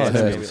is. engine. Not it's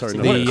a an hearse. ambulance. Sorry,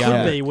 what not it The, could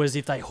um, be was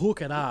if they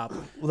hook it up,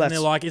 and that's-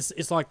 they're like,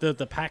 it's like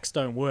the packs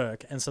don't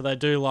work, and so they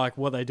do like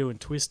what they do in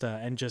Twister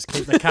and just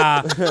keep the car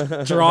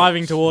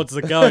driving towards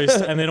the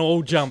ghost, and then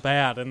all jump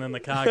out, and then the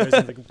car goes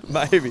into the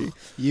maybe.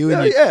 You No,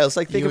 and your, yeah, it's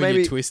like you think of and your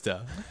maybe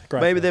Twister. great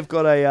maybe film. they've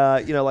got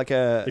a like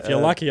a If you're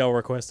lucky, I'll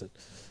request it.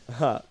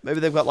 maybe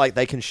they've got like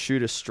they can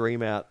shoot a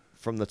stream out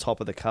from the top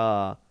of the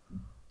car.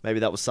 Maybe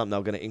that was something they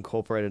were going to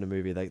incorporate in a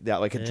movie. They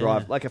could Yeah.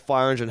 drive like a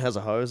fire engine has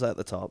a hose at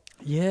the top.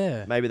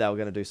 Yeah, Maybe they were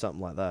going to do something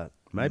like that.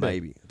 Maybe.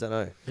 I don't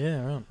know.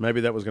 yeah, right.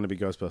 Maybe that was going to be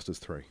Ghostbusters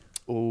 3.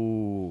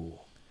 Ooh.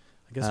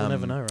 I guess we'll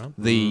never know, right?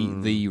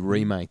 The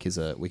remake is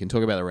we can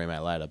talk about the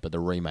remake later, but the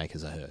remake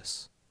is a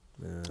hearse.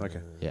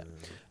 Okay. Yeah.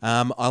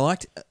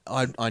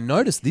 I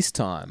noticed this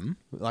time,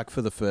 like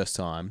for the first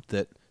time,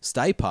 that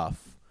Stay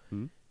Puff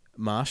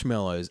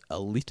marshmallows are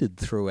littered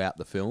throughout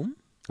the film.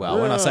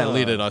 Well, when I say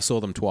littered, I saw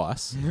them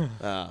twice.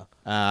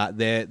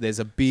 There's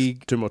a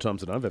big, 2 more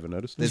times than I've ever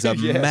noticed. there's a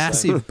Yeah,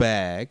 massive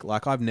bag.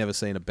 Like I've never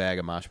seen a bag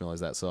of marshmallows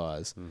that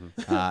size.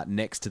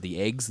 Next to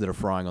the eggs that are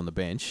frying on the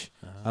bench.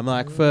 I'm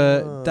like,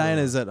 for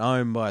Dana's at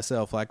home by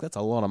herself, like that's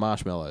a lot of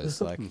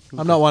marshmallows. Like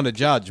I'm not one to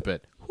judge,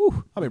 but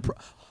whew,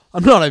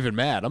 I'm not even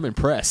mad. I'm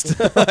impressed.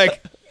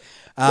 Like,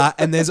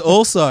 and there's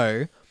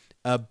also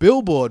a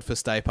billboard for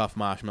Stay Puft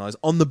Marshmallows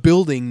on the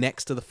building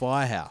next to the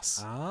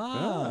firehouse.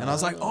 Ah. And I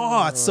was like,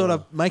 oh, it's sort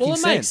of making Well, it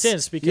sense. makes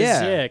sense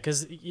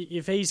because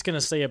if he's going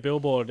to see a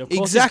billboard, of course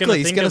Exactly,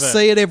 he's he's going going to to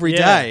see it every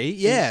Yeah. day.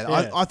 Yeah,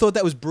 Yeah. I thought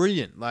that was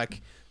brilliant.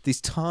 Like this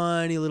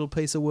tiny little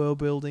piece of world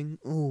building.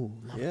 Ooh,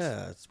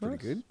 Yeah, it's pretty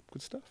good.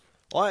 Good stuff.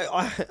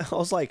 I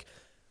was like,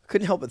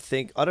 couldn't help but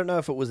think. I don't know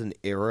if it was an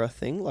era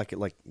thing, like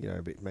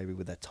maybe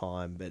with that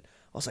time, but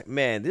I was like,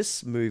 man,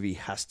 this movie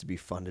has to be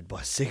funded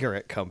by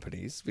cigarette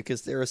companies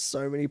because there are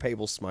so many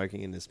people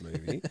smoking in this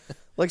movie.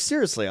 Like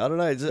seriously, I don't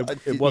know. It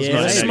was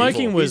Yeah, 1984.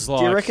 smoking was Do you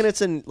like- reckon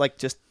it's in like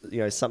just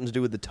something to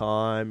do with the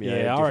time? Yeah, I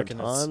different reckon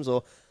it's- times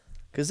or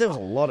because there was a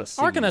lot of.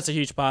 I reckon ciggies. that's a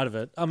huge part of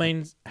it. I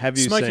mean, Have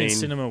you smoking in seen-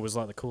 cinema was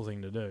like the cool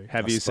thing to do.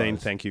 Have I you seen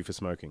suppose. Thank You for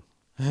Smoking?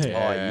 Oh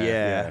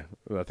yeah,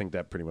 Well, I think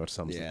that pretty much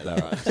sums yeah,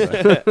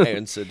 it. right.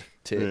 Answered.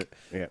 Tick.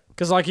 Yeah.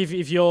 Because like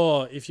if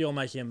you're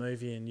making a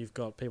movie and you've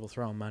got people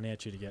throwing money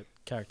at you to get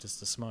characters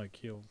to smoke,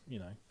 you'll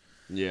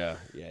Yeah,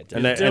 And, Just the,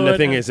 do and the it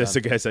thing and- is, that's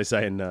the case they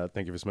say in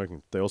Thank You for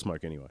Smoking. They all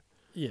smoke anyway.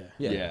 Yeah.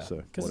 So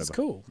because it's whatever.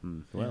 cool.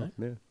 Well,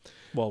 yeah.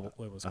 Well,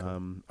 it was cool.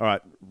 All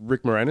right,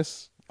 Rick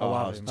Moranis. I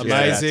love him. just about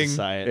to Amazing.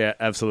 say it. Yeah,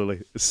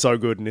 absolutely. So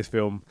good in this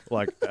film.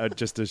 Like,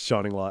 just a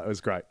shining light. It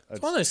was great. It's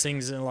one of those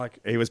things, and like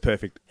He was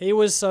perfect. he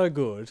was so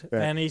good, Yeah.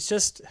 and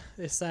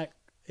it's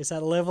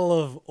that level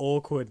of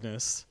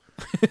awkwardness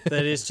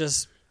that is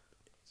just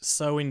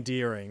so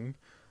endearing.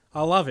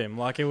 I love him.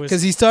 Like it was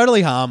because he's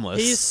totally harmless.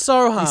 he's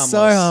so harmless. He's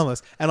so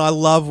harmless, and I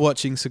love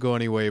watching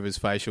Sigourney Weaver's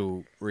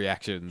facial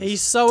reactions.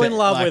 He's so to- in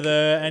love like- with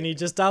her, and he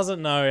just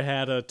doesn't know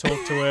how to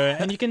talk to her.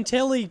 And you can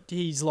tell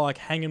he's like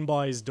hanging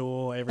by his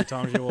door every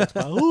time she walks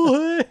by.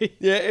 Oh, hey.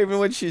 Yeah, even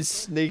when she's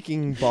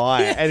sneaking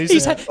by, and he's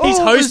He's just,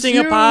 hosting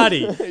it's a you."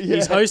 party.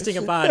 He's hosting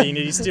a party, and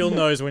he still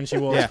knows when she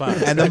walks Yeah.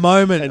 past. And the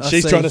moment And I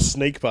she's see- trying to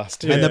sneak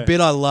past. and Yeah. the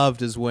bit I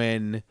loved is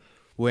when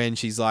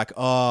she's like,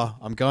 "Oh,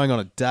 I'm going on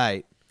a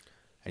date,"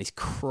 and he's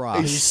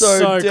crushed. He's so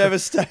so cr-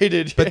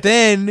 devastated. But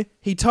then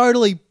he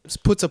totally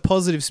puts a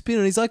positive spin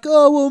on. He's like,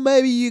 "Oh, well,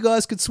 maybe you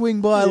guys could swing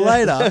by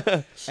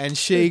later." And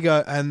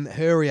and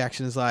her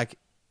reaction is like,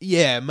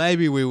 "Yeah,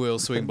 maybe we will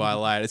swing by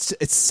later."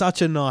 It's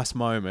such a nice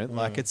moment.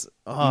 Like it's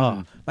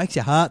makes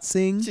your heart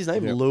sing. What's his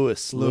name?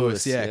 Lewis.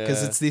 Lewis, yeah,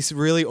 because it's this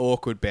really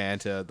awkward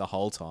banter the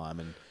whole time,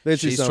 and There's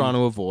she's this, trying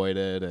to avoid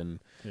it, and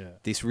Yeah.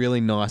 this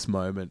really nice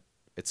moment.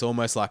 It's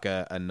almost like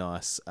a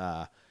nice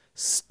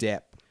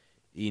step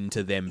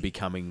into them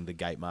becoming the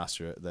gate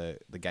master,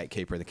 the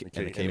gatekeeper, and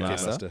the key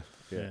master.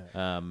 Yeah.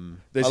 I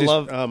There's this,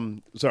 love-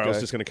 sorry, I was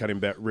Go. just going to cut him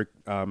back, Rick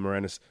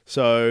Moranis.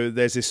 So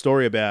there's this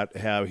story about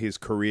how his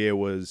career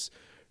was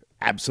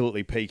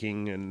absolutely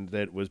peaking and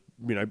that was,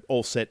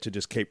 all set to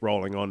just keep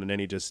rolling on, and then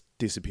he just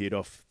disappeared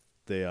off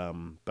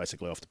the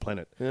basically off the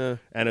planet. Yeah.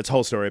 And it's a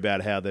whole story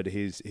about how that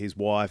his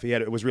wife,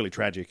 it was really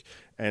tragic,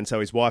 and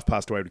so his wife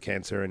passed away with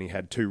cancer, and he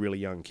had 2 really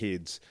young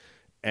kids,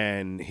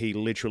 and he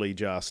literally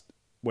just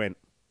went,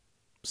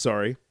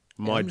 sorry.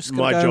 I'm just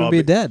gonna My go job and be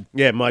a dad.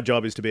 Yeah, my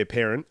job is to be a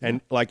parent,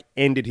 and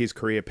ended his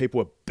career. People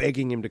were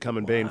begging him to come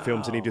and be in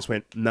films, and he just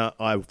went, "No,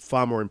 I have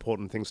far more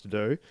important things to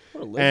do."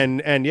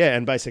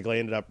 And basically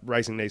ended up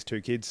raising these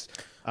 2 kids.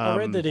 I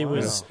read that he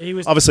was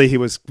Obviously, he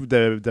was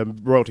the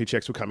royalty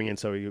checks were coming in,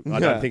 so I Yeah.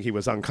 don't think he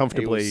was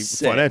uncomfortably He was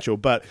set. financial.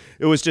 But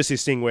it was just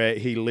this thing where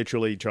he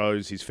literally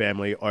chose his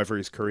family over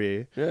his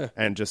career, Yeah.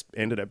 and just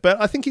ended it.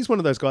 But I think he's one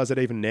of those guys that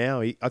even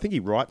now, I think he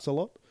writes a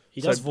lot.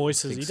 He So- does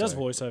voices. He think does so.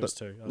 voiceovers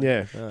too. I think.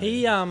 Yeah.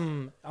 He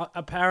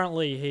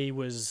apparently he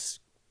was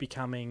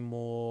becoming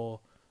more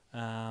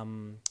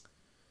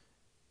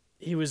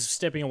he was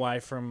stepping away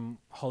from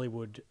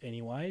Hollywood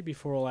anyway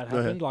before all that Oh,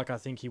 yeah. happened. Like I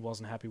think he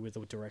wasn't happy with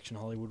the direction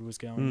Hollywood was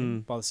going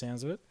in, by the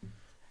sounds of it.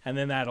 And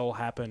then that all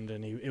happened,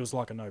 and it was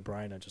like a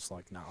no-brainer. Just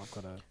like, no, I've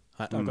got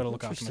to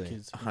look after my Interesting.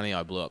 kids. Honey,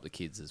 I Blew Up the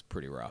Kids is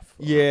pretty rough.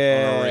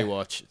 Yeah. On a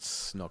rewatch,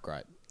 it's not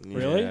great.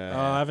 Really? Yeah.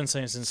 I haven't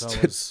seen it since I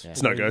was.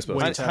 It's no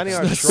Ghostbusters. Honey,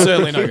 I It's Shrunk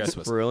certainly no the Kids,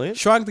 Ghostbusters. Brilliant.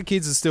 Shrunk the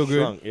Kids is still good.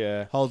 Shrunk,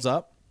 yeah. Holds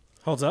up.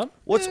 Holds up.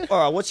 What's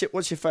all right?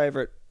 What's your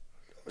favorite?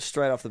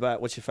 Straight off the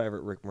bat, what's your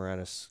favorite Rick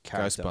Moranis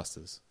character?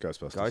 Ghostbusters.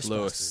 Ghostbusters.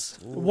 Lewis.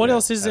 Ooh, What yeah,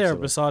 else is there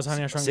absolutely. besides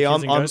Honey I Shrunk See, the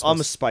Kids I'm and a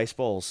Ghostbusters?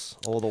 Spaceballs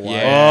all the way.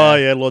 Yeah. Oh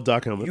yeah, Lord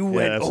Darkhelmet. You Yeah,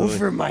 went absolutely.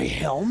 over my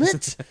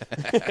helmet.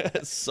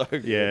 It's so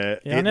good. Yeah,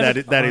 Yeah, I it-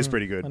 never- that is I-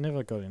 pretty I good.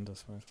 never got into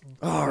Spaceballs.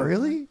 Oh,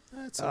 really?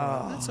 That's all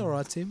right. That's all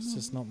right, Tim. It's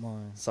just not my.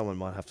 Someone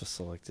might have to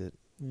select it.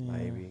 Yeah,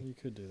 Maybe. you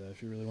could do that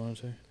if you really wanted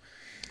to.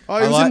 Oh,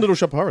 he was like- in Little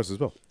Shop of Horrors as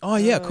well. Oh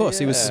yeah, of course.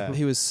 yeah.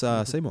 He was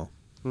Seymour.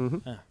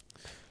 Mm-hmm.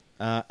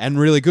 And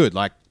really good.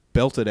 Like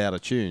belted out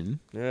of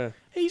tune. Yeah.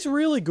 He's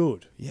really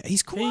good. Yeah,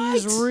 he's great.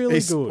 He's really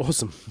He's good.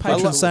 awesome.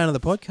 Patron saint of the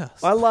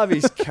podcast. I love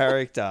his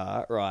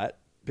character, right?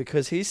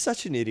 Because he's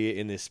such an idiot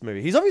in this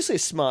movie. He's obviously a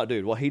smart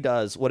dude. What he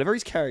does, whatever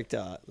his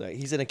character, like,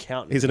 he's an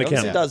accountant. He's an He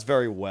obviously accountant. does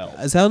very well.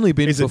 It's only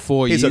been for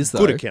 4 he's years a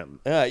good though.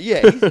 accountant.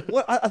 Yeah, he's,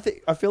 well,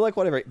 I feel like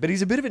whatever, but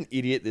he's a bit of an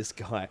idiot. This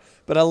guy,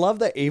 but I love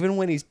that even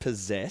when he's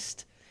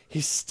possessed,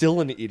 he's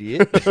still an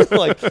idiot.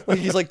 like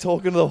he's like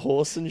talking to the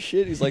horse and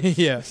shit. He's like,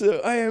 Yeah. So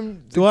I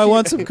am. Do I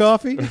want some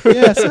coffee?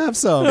 Yes, have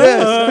some.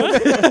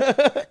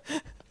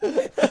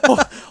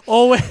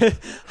 Or when,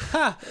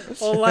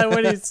 or like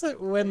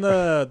when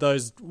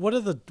those what are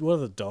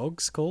the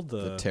dogs called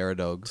The terror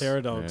dogs.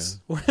 terror dogs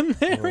when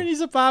they're in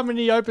his apartment,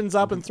 he opens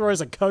up and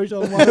throws a coat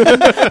on one, of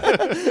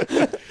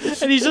them.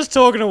 And he's just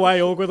talking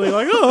away awkwardly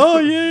like, oh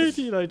yeah,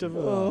 you know.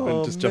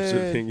 And just jumps to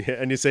the thing, yeah.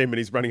 And you see him, and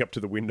he's running up to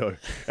the window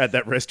at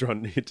that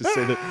restaurant. And you just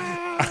see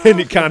that, and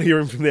you can't hear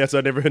him from the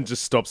outside. Everyone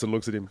just stops and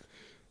looks at him,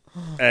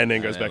 and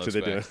then goes then back to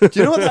the dinner. looks Do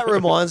you know what that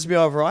reminds me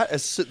of? Right,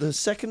 the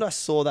second I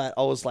saw that,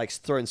 I was like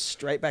thrown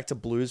straight back to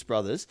Blues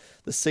Brothers.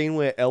 The scene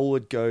where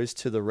Elwood goes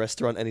to the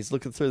restaurant and he's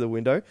looking through the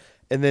window,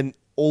 and then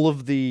all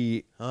of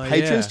the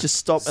patrons just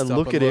stop and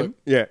look at him,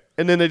 Yeah,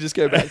 and then they just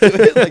go back to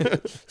it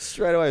like,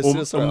 straight away. As soon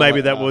as I saw it, or I'm maybe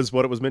like, that oh, was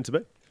what it was meant to be.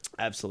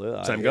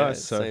 absolutely Same yeah,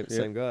 guys, so, same, yeah.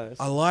 same guys.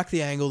 I like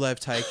the angle they've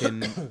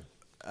taken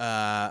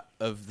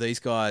of these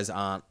guys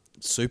aren't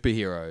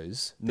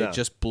superheroes. They're No.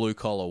 just blue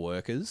collar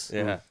workers.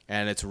 Yeah.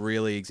 And it's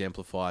really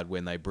exemplified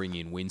when they bring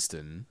in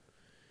Winston,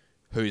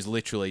 who's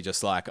literally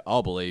just like,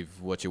 I'll believe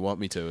what you want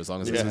me to as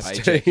long as it's a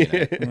Yeah.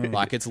 paycheck. You know?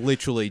 Like it's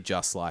literally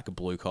just like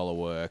blue collar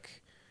work,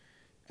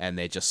 and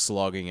they're just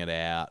slogging it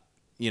out.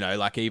 You know,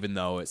 like even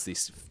though it's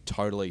this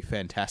totally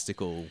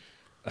fantastical,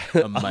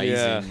 amazing.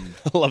 Yeah.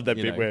 I love that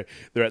You bit know. where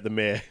they're at the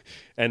mayor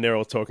and they're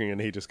all talking, and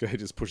he just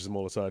pushes them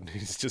all aside. And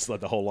he's just like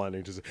the whole line.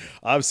 He just,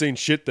 I've seen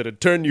shit that'd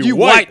turn you,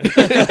 white.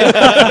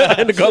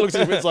 And the guy looks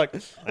at him, and it's like,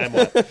 I'm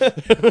white.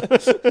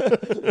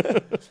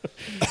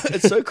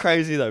 It's so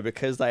crazy though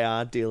because they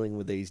are dealing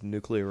with these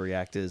nuclear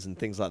reactors and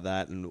things like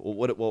that. And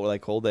what were they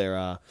called?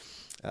 Their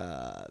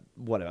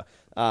whatever.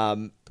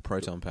 The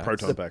proton packs.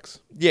 Proton packs.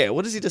 Yeah,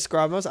 what does he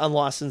describe them as?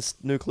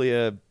 Unlicensed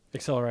nuclear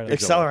Accelerator.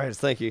 accelerators.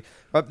 Thank you.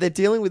 Right, they're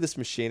dealing with this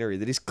machinery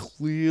that is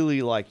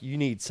clearly like you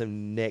need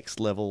some next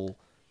level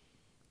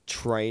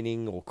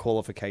training or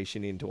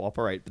qualification in to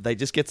operate. But they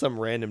just get some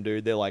random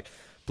dude. They're like,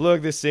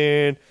 plug this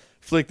in,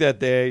 flick that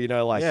there. You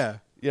know, like Yeah.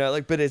 you know,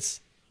 like. But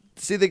it's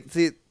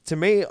to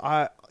me,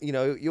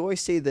 you always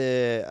see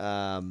the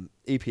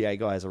EPA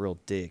guy as a real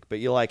dick, but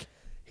you're like.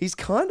 He's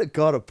kind of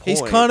got a point.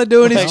 He's kind of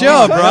doing his Like,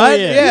 job, he's kinda- right?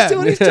 yeah. He's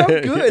doing his job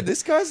good.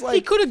 This guy's He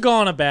like, could have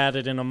gone about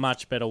it in a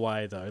much better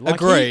way, though. Like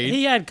Agreed.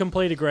 He had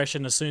complete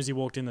aggression as soon as he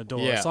walked in the door.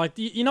 Yeah. It's like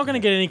you're not going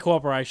to get any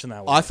cooperation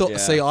that way. I thought. Yeah.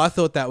 See, I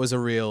thought that was a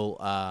real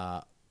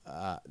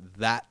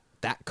that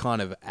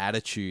kind of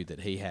attitude that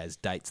he has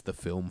dates the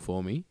film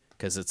for me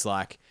because it's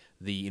like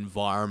the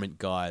environment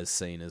guy is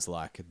seen as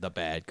like the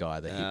bad guy,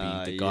 the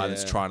hippie, the guy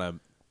that's yeah. trying to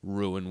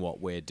ruin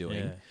what we're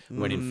doing. Yeah.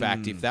 When in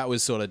fact, if that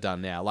was sort of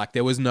done now, like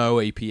there was no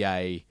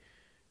EPA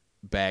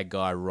bad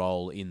guy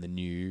role in the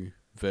new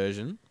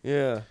version.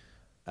 yeah.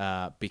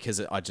 Because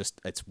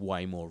it's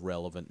way more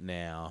relevant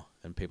now,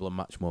 and people are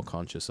much more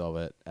conscious of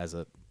it as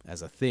a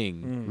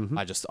thing.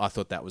 I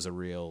thought that was a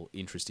real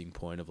interesting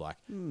point of like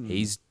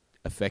he's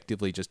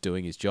effectively just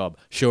doing his job.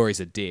 Sure, he's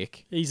a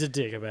dick. He's a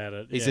dick about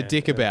it. He's yeah. a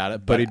dick about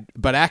it,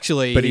 but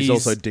actually, But he's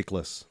also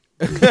dickless.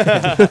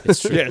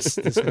 it's true. Yes,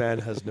 this man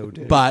has no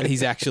dick. But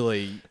he's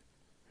actually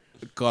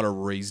got a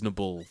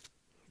reasonable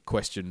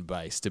question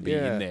base to be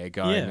Yeah. in there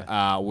going,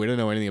 Yeah. we don't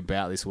know anything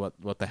about this. What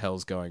the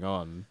hell's going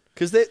on?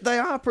 Because they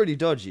are pretty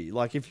dodgy.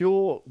 Like, if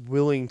you're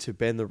willing to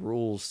bend the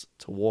rules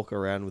to walk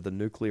around with a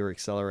nuclear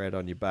accelerator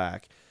on your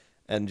back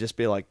and just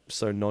be, like,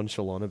 so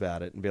nonchalant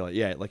about it and be like,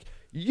 yeah, like,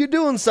 you're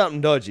doing something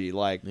dodgy.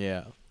 Like,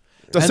 Yeah.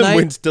 Doesn't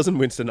And they-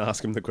 Winston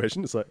ask him the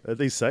question? It's like, are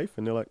these safe?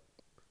 And they're like,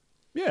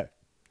 yeah.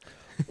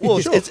 Well,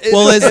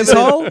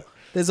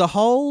 there's a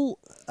whole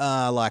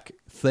like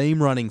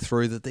theme running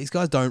through that these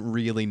guys don't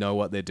really know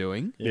what they're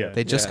doing. Yeah.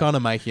 They're just kind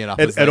of making it up.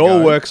 as It they all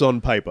go. works on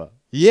paper.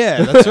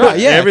 Yeah, that's right.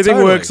 Yeah, Everything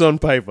totally. works on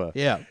paper.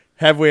 Yeah.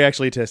 Have we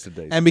actually tested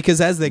these? And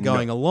because as they're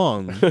going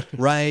along,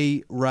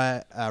 Ray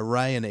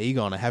and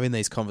Egon are having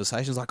these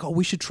conversations like, oh,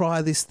 we should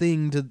try this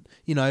thing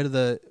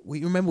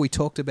remember we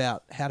talked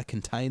about how to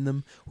contain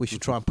them. We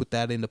should try and put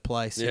that into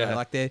place. You know, Yeah.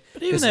 like they're...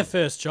 But even their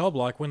first job,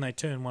 like when they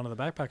turn one of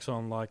the backpacks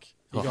on, like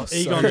Egon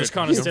so just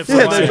kind of steps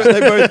Yeah, away they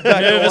both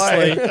back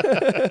away.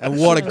 nervously. And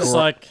what a It's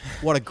like,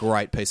 what a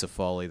great piece of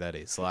foley that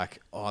is.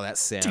 Like, oh, that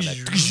sound. And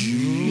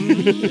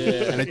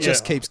it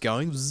just keeps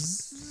going.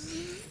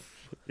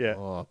 Yeah.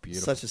 Oh,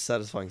 beautiful. Such a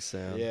satisfying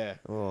sound. Yeah.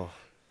 Oh.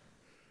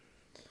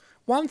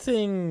 one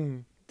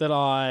thing that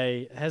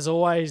has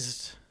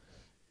always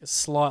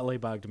slightly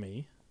bugged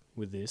me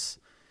with this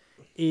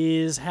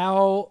is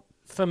how,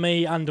 for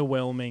me,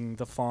 underwhelming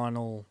the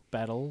final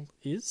battle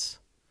is.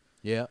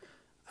 Yeah.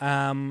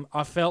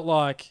 I felt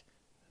like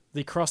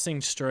the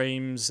crossing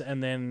streams,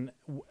 and then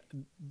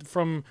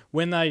from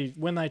when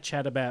they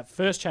chat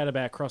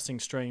about crossing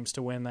streams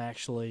to when they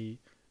actually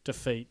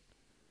defeat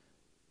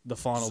the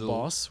final Zul.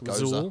 boss,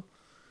 Gozer. Zul,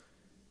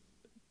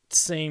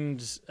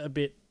 seemed a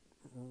bit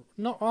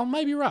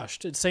maybe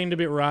rushed. It seemed a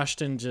bit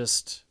rushed and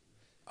just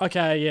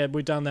okay, yeah,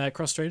 we've done that.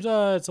 Cross streams,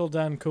 oh, it's all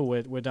done. Cool,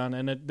 we're done,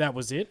 and that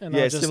was it. And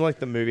Yeah, I it just, seemed like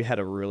the movie had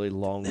a really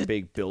long,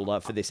 big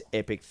build-up for this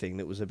epic thing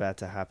that was about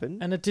to happen.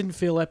 and it didn't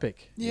feel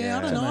epic. Yeah,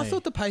 I don't to know. I me.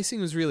 thought the pacing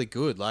was really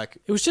good. Like,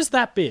 It was just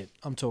that bit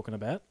I'm talking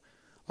about.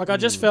 Like I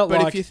just felt but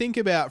like if you think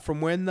about from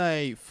when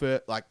they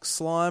like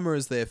Slimer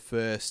is their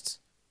first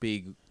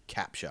big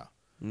capture.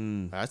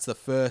 That's the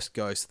first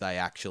ghost they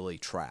actually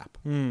trap.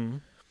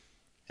 And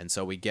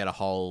so we get a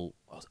whole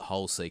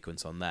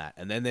sequence on that.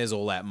 And then there's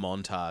all that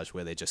montage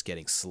where they're just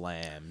getting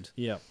slammed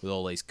yeah. with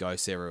all these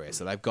ghosts everywhere.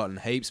 So they've gotten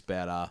heaps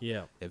better.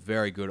 Yeah. They're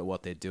very good at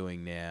what they're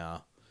doing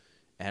now.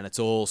 And it's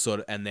all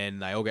sort of, and then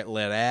they all get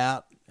let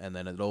out, and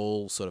then it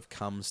all sort of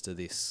comes to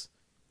this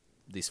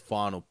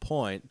final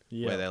point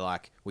Yeah. where they're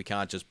like, we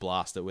can't just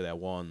blast it with our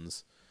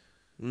wands.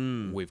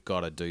 We've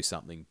got to do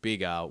something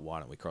bigger. Why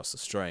don't we cross the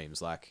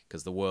streams? Like,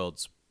 because the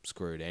world's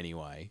screwed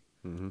anyway.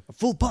 A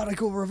full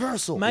particle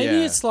reversal. Maybe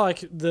Yeah. it's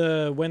like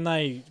when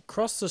they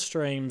cross the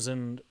streams,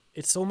 and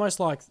it's almost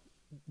like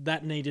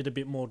that needed a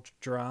bit more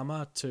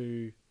drama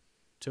to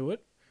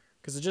it,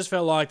 because it just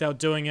felt like they were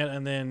doing it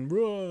and then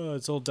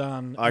it's all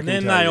done, I and can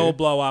then tell they you. all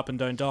blow up and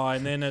don't die,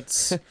 and then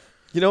it's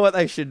You know what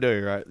they should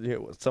do, right?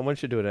 Someone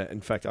should do it.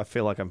 In fact, I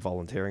feel like I'm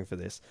volunteering for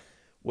this.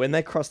 When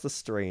they cross the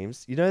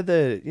streams, you know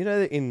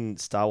in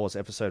Star Wars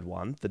Episode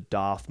 1, the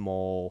Darth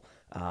Maul,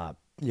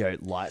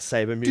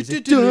 lightsaber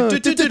music. I'm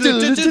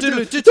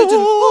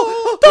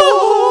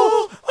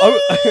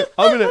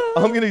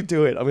gonna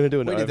do it. I'm gonna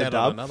do an We did that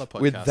on another overdub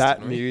podcast, with that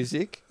didn't we?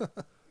 music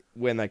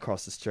when they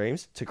cross the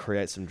streams to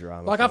create some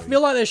drama. like I for you.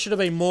 feel like there should have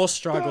been more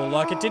struggle.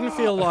 Like it didn't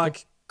feel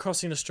like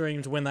crossing the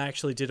streams when they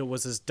actually did it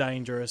was as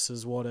dangerous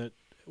as what it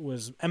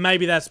was, and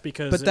maybe that's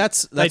because But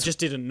that's they just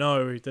didn't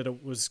know that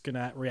it was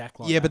gonna react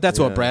like Yeah, that. but that's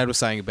what Yeah. Brad was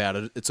saying about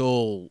it. It's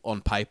all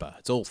on paper.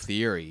 It's all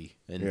theory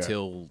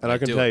until. And I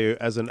can do tell it. you,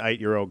 as an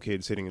 8-year-old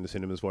kid sitting in the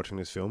cinemas watching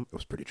this film, it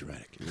was pretty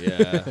dramatic.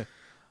 Yeah.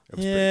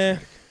 Yeah,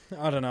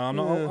 I don't know. I'm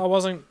not. I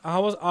wasn't. I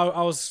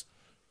was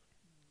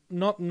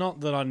not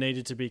that I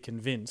needed to be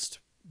convinced,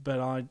 but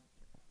I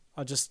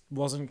just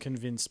wasn't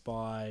convinced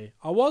by.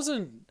 I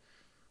wasn't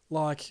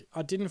like.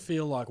 I didn't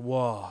feel like,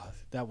 wow,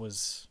 that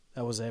was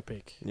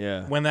epic.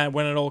 Yeah. When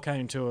it all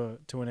came to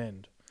an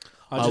end,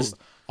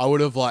 I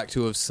would have liked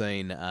to have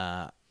seen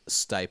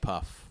Stay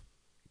Puff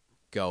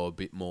go a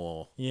bit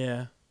more,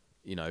 yeah,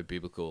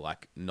 biblical,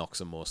 like knock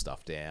some more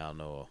stuff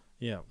down, or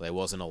yeah. there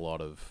wasn't a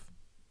lot of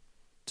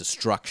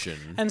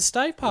destruction. And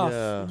Stay Puff,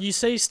 Yeah. you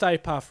see Stay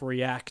Puff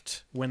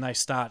react when they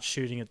start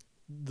shooting at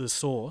the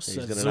source. He's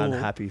at got an Zul.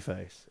 unhappy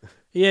face.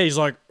 Yeah, he's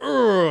like,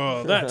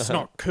 "Ugh, that's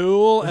not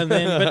cool," and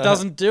then but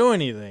doesn't do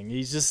anything.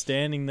 He's just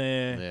standing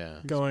there, Yeah.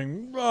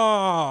 going,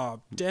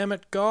 damn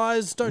it,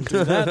 guys, don't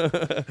do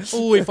that."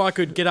 Oh, if I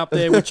could get up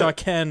there, which I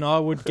can, I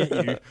would get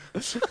you.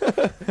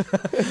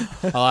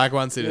 I like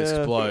once it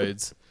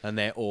explodes and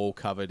they're all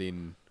covered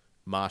in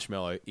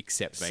marshmallow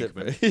except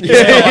Venkman. Yeah.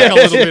 Like a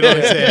little bit on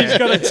his hair. He's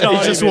got a tiny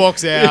He just bit.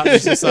 walks out.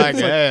 He's just like,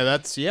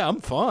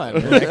 I'm fine.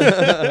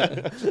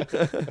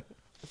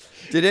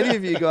 Did any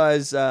of you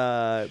guys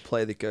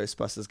play the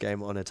Ghostbusters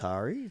game on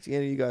Atari? Did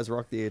any of you guys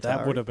rock the Atari?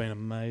 That would have been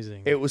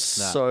amazing. It was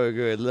so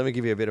good. Let me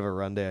give you a bit of a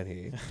rundown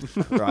here.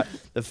 Right.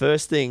 The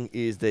first thing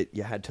is that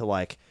you had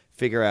to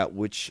figure out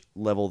which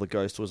level the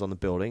ghost was on the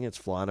building. It's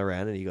flying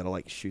around and you got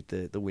to shoot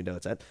the window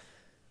it's at.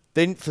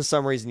 Then for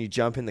some reason you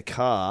jump in the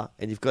car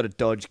and you've got to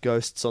dodge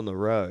ghosts on the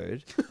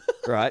road.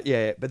 Right?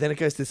 Yeah. But then it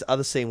goes to this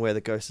other scene where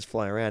the ghost is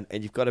flying around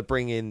and you've got to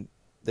bring in,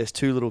 there's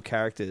two little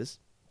characters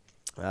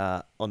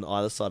on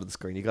either side of the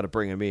screen. You got to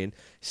bring them in,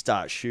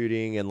 start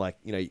shooting, and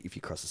if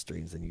you cross the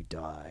streams, then you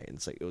die. And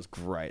so it was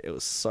great. It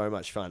was so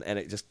much fun, and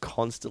it just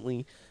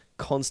constantly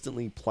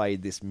constantly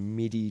played this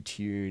MIDI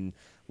tune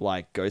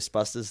like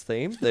Ghostbusters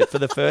theme. That for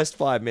the first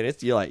 5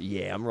 minutes, you're like,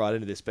 yeah, I'm right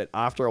into this. But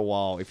after a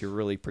while, if you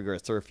really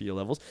progress through a few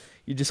levels,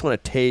 you just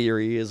want to tear your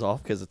ears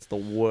off because it's the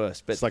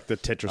worst. But It's like the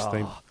Tetris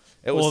theme.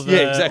 it was Or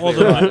the, exactly or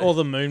the, right. or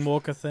the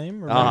Moonwalker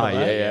theme. Remember Ah,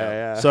 that?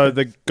 yeah. So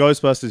the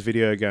Ghostbusters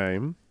video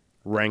game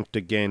ranked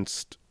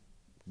against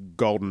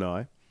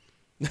GoldenEye.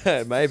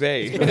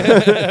 Maybe.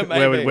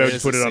 Where would you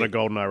Yes, put it on a it's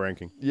GoldenEye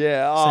ranking?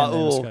 Yeah.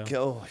 Sand down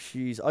Oh,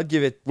 jeez. I'd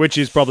give it. Which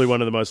is probably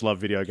one of the most loved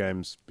video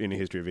games in the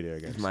history of video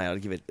games. Mate,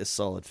 I'd give it a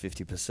solid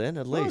 50%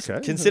 at least. Okay.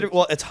 Consider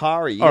it's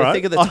Hari. You All gotta right.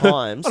 think of the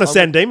times. On a I'm-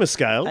 Sandema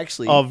scale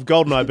Actually- of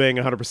GoldenEye being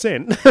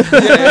 100%.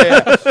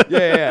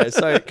 yeah.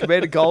 So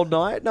compared to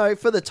Goldeneye, no,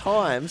 for the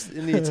times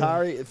in the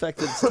Atari, in fact,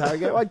 it's Atari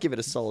game, I'd give it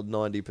a solid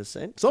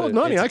 90%. Solid for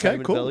 90, okay,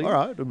 entertainment cool. value. All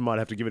right, I might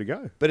have to give it a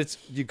go. But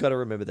you've got to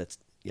remember that's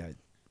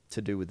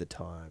to do with the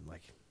time,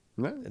 like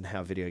No, and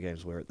how video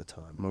games were at the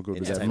time. I'm all good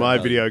with that. Entertainment My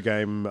value. video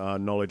game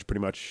knowledge pretty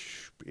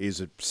much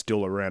is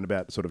still around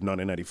about sort of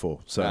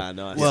 1984. So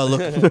Nice. Well,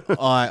 look,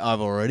 I've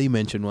already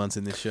mentioned once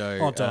in the show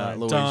Oh, don't.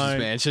 Luigi's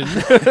Mansion.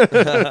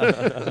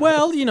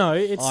 Well, you know,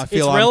 it's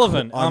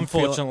relevant.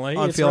 Unfortunately,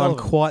 I it's feel relevant.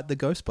 I'm quite the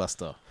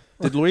Ghostbuster.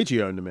 did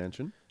Luigi own the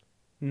mansion?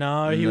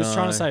 No, he was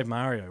trying No. to save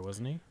Mario,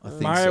 wasn't he? I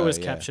think Mario so, was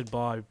yeah. captured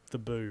by the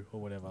Boo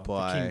or whatever,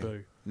 By the King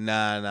Boo.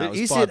 No, But it was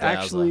is by it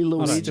actually Bowser.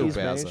 Luigi's Still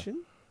Bowser.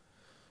 mansion?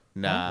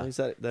 Nah. Is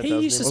that He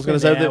doesn't used to even- gonna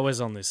spend say that- hours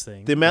on this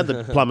thing. The amount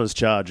that plumbers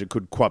charge, it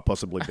could quite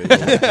possibly be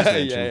Luigi's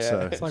mansion. Yeah. So,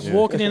 It's like yeah.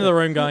 walking into the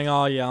room going,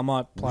 oh, yeah, I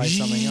might play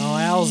something. Oh,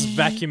 Al's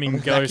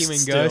vacuuming Ghost Vacuuming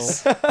still.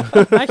 Ghost.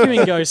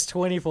 Vacuuming Ghost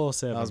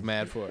 24/7. I was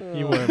mad for it.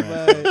 You were,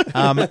 man.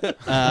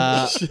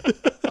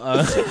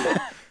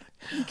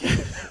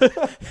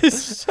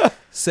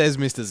 Says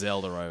Mr.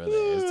 Zelda over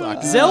there. It's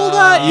like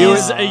Zelda you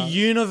is and- a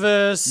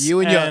universe. you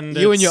and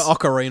your it's-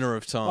 Ocarina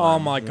of Time. Oh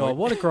my god,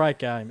 what a great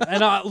game!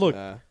 And look,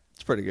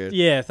 It's pretty good.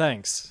 yeah,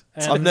 thanks.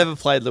 And I've never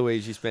played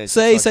Luigi's Mansion.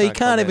 See, so I you can't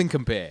comment. even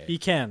compare. You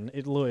can.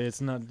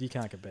 It's not. You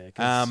can't compare.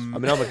 'cause- I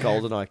mean, I'm a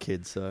GoldenEye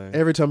kid, so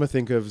Every time I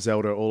think of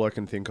Zelda, all I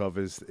can think of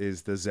is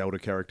the Zelda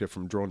character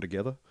from Drawn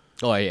Together.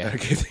 Oh yeah. I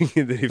keep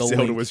thinking that if The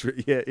Zelda Link. was,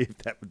 if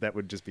that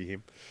would just be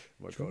him.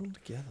 Oh my God.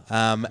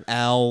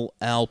 together.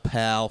 Al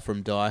Powell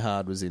from Die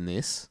Hard was in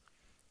this.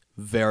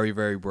 Very,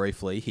 very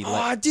briefly. He Oh,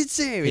 I did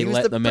see him. he was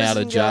let the them out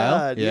of prison jail.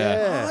 guard.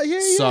 Yeah. Yeah.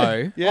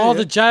 So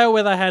the jail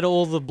where they had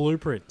all the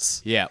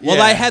blueprints. yeah. Well,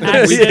 Yeah. they had them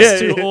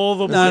Access with to all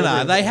the No,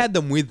 blueprints. no, they had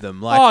them with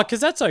them. Oh, Like,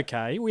 because that's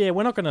okay. Yeah,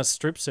 we're not going to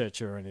strip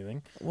search you or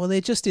anything. well, they're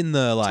just in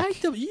the like.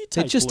 Take them. You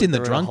They're take just in the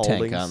They're in a drunk tank,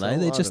 holding aren't they? cell?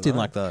 They're I just don't in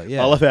know. like the I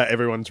yeah. love how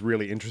everyone's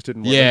really interested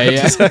in what Yeah, they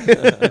have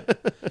to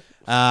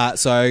yeah.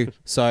 say.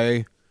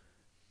 So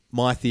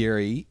my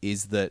theory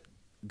is that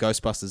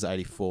Ghostbusters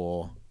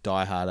 84,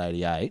 Die Hard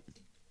 88,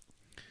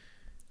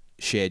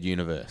 shared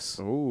universe,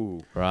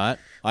 Ooh. right?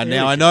 I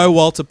know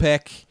Walter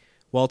Peck.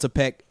 Walter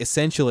Peck,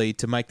 essentially,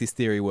 to make this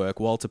theory work,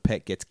 Walter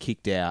Peck gets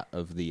kicked out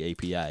of the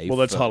EPA. Well,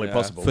 that's highly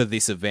possible. for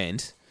this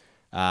event,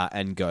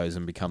 and goes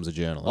and becomes a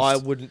journalist. I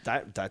wouldn't.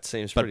 That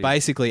seems. but pretty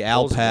basically,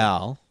 Al plausible.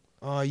 Powell.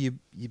 Oh, you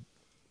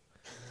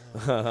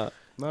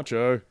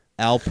Nacho.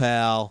 Al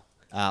Powell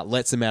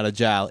lets him out of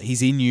jail.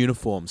 He's in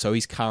uniform, so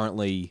he's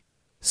currently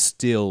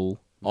still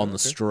on the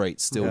street,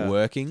 still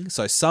working.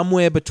 So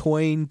somewhere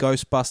between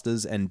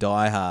Ghostbusters and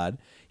Die Hard,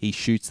 he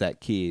shoots that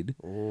kid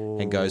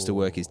and goes to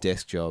work his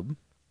desk job.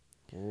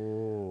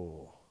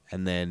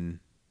 And then,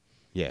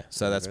 yeah.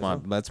 So that's my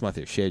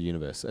theory. Shared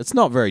universe. It's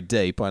not very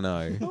deep, I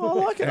know, Oh,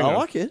 I like it. I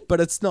like it. but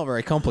it's not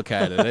very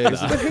complicated either.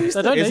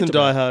 They don't need Isn't to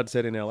Die be. Hard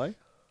set in LA?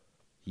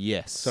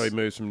 Yes. So he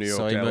moves from New York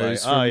So he to LA.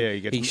 moves Oh from- yeah,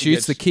 he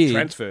shoots the kid,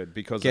 Transferred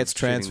because gets of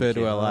shooting the transferred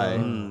to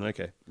kid. LA.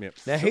 Okay. Yep.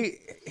 Now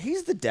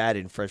he's the dad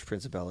in Fresh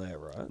Prince of Bel Air,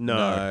 right?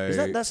 No. No, Is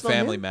that's not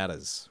Family him?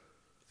 Matters.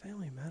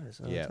 Family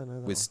Matters. Oh, Yeah, I don't know that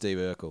with one. Steve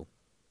Urkel.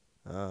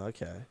 Oh,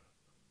 okay.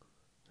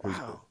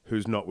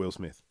 Who's not Will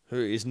Smith? Who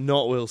is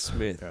not Will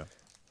Smith? Yeah.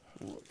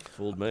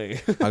 Fooled me.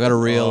 I got a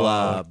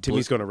real.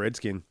 Timmy's got a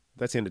redskin.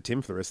 That's the end of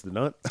Tim for the rest of the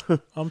night.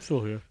 I'm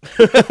still here.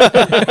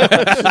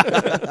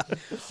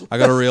 I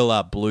got a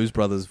real Blues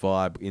Brothers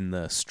vibe in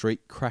the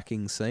street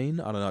cracking scene.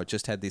 I don't know. It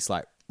just had this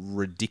like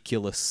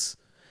ridiculous.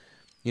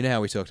 You know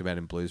how we talked about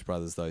in Blues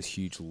Brothers those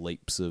huge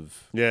leaps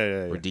of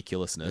yeah.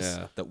 ridiculousness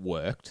Yeah. that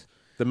worked.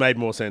 That made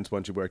more sense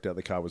once you worked out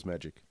the car was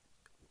magic.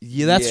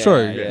 Yeah, that's Yeah,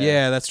 true. yeah.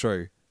 Yeah, that's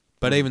true.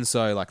 But even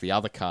so, like the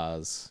other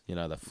cars, you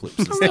know, the flips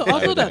and I stuff.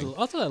 they were thought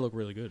doing. that looked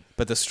really good.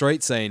 But the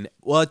street scene,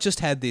 well, it just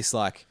had this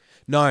like.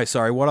 No,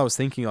 sorry. What I was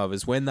thinking of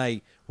is when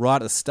they right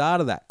at the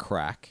start of that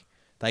crack,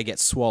 they get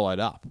swallowed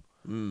up,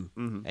 and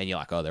you're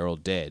like, oh, they're all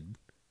dead.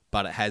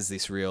 But it has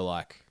this real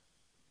like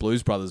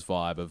Blues Brothers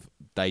vibe of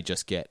they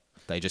just get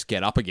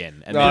up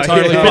again and they're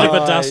totally yeah. like,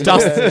 Bit of a dust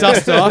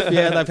dust off.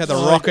 Yeah, they've had the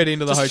rocket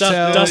into the Just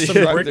hotel. dust some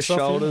Broke bricks the off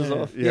you. shoulders Yeah.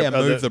 off. Yeah,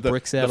 move the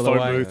bricks out of the phone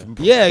way. booth.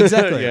 Yeah,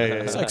 exactly. Yeah.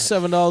 It's like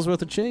 $7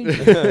 worth of change.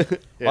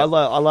 I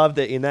love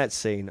that in that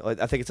scene. I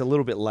think it's a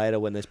little bit later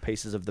when there's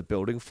pieces of the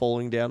building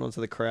falling down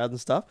onto the crowd and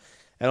stuff.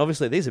 And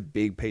obviously these are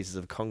big pieces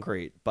of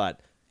concrete,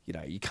 but you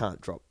know you can't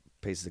drop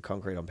pieces of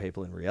concrete on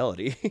people in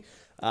reality.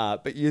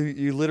 But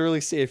you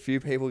literally see a few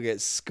people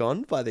get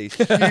sconed by these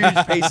huge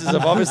pieces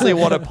of obviously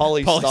what a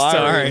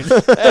polystyrene.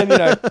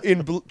 And,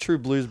 in true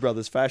Blues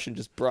Brothers fashion,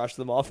 just brush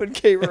them off and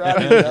keep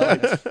running.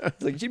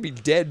 It's like, you'd be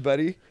dead,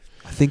 buddy.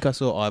 I think I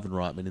saw Ivan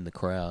Reitman in the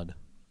crowd.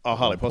 Oh,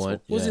 highly One possible.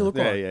 point. What does he look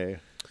Yeah, like? yeah.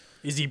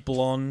 Is he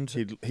blonde?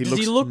 He Does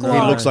looks, he look he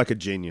like? looks like a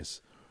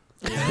genius.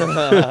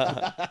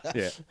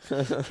 Yeah.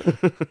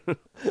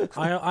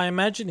 I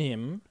imagine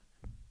him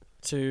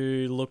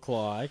to look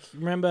like.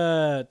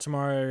 Remember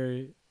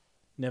Tomorrow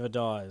Never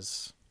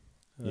Dies,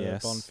 the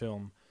Yes. Bond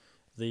film.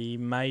 The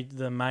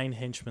main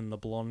henchman, the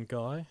blonde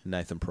guy.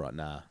 Nathan Price.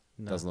 Nah,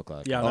 No. doesn't look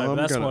like. Yeah, him. no, I'm but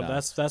that's gonna- what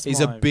that's He's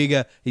my, a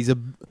bigger. He's a.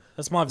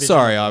 that's my vision.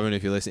 Sorry, Ivan,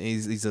 if you're listening.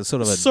 He's a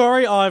sort of a.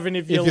 Sorry, Ivan,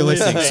 if you're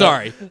listening.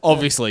 Sorry,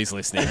 obviously he's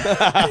listening.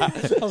 I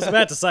was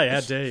about to say,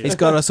 how dare you? He's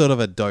got a sort of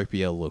a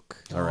dopier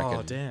look, I reckon.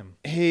 Oh,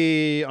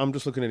 damn. I'm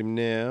just looking at him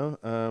now.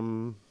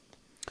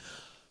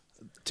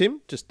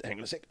 Tim, just hang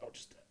on a sec. I'll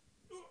just.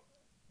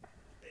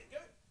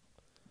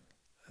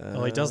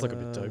 Oh, he does look a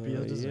bit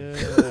dopier,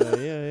 doesn't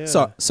he? Yeah.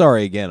 So,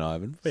 sorry again,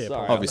 Ivan. Yeah,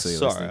 Sorry, Obviously, you're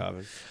sorry,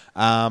 listening.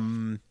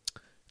 Ivan.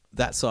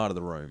 That side of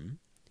the room.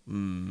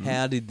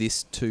 How did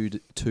this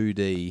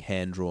 2D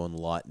hand-drawn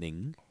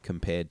lightning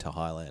compared to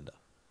Highlander?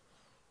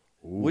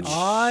 Would you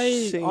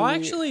I sing-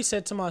 actually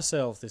said to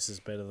myself, this is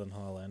better than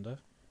Highlander.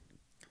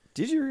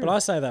 Did you? But I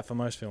say that for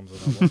most films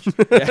that I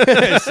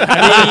watch.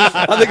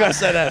 I think I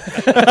said that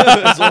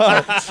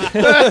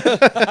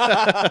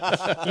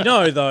as well. You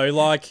know, though,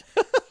 like,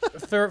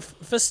 for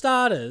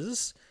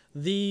starters,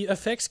 the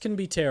effects can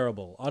be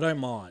terrible. I don't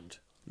mind.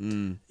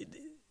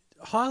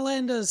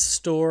 Highlander's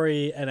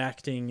story and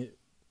acting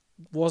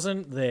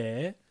wasn't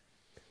there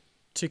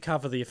to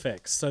cover the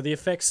effects, so the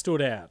effects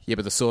stood out. Yeah,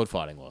 but the sword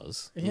fighting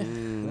was. Yeah,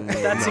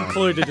 that's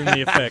included in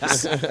the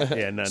effects.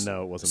 Yeah,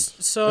 no, it wasn't.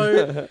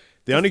 So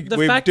The only the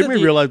we fact didn't that we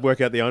the- realize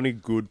work out the only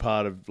good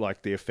part of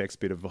like the effects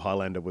bit of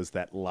Highlander was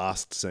that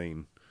last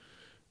scene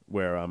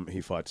where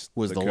he fights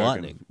Was the Kurgan.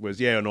 lightning.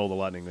 And all the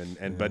lightning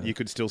and but you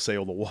could still see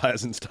all the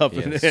wires and stuff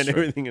Yeah, and that's true.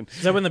 everything and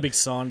is that when the big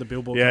sign, the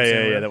billboard? yeah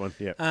comes down? that one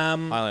yeah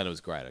Highlander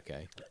was great.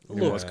 Okay. it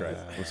was great,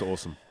 it was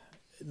awesome,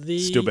 The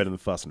still better than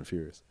Fast and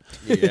Furious.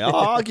 Yeah,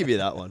 I'll give you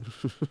that one.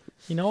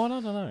 You know what? I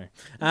don't know.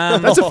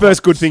 That's the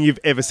first good thing you've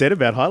ever said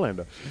about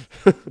Highlander.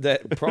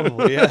 That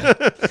probably, yeah.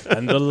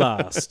 And the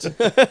last.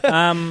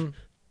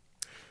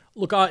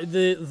 Look, I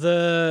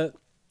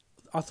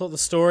thought the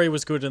story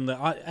was good, and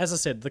as I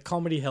said, the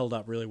comedy held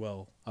up really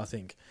well. I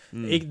think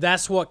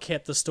that's what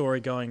kept the story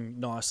going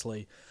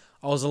nicely.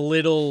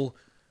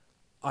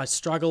 I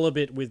struggle a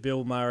bit with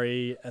Bill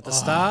Murray at the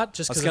start,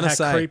 just I was because of going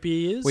to how say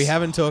creepy he is. we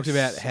haven't talked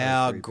about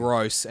how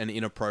gross and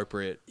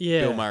inappropriate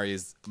Yeah. Bill Murray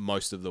is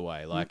most of the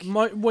way. Like,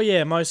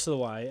 most of the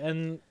way,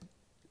 and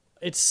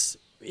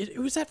it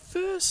was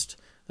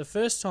the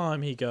first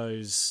time he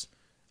goes.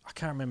 I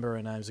can't remember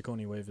her name.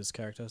 Sigourney Weaver's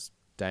character.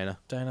 Dana.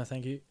 Dana,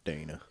 thank you.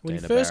 Dana. When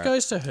Dana he first Barrett.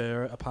 goes to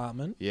her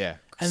apartment, Yeah.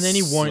 and then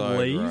he won't So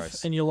leave,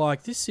 gross. and you're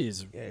like, "This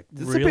is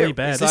It's a really bit-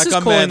 bad. it's This like is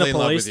I'm calling the madly in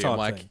love police with you. I'm type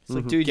like, thing." It's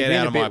like, dude, Get you're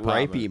out being of a my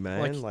bit apartment. rapey,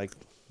 man. Like-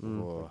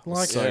 Oh,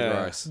 Like- so Yeah.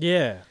 gross.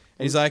 Yeah, And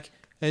he's like,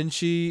 and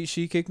she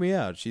kicked me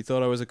out. She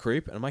thought I was a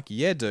creep. And I'm like,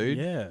 yeah, dude.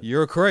 Yeah.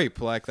 You're a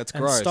creep. Like, that's and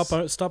gross.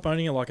 stop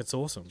owning it like it's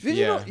awesome.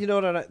 Yeah. You know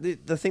what?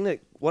 The thing that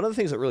one of the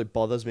things that really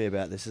bothers me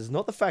about this is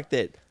not the fact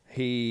that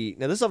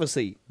now this is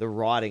obviously the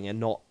writing and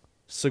not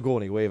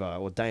Sigourney Weaver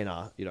or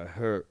Dana,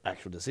 her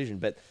actual decision,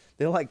 but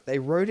they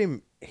wrote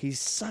him. He's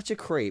such a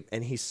creep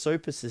and he's so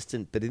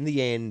persistent, but in the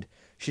end,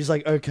 she's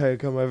like, okay,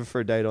 come over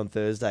for a date on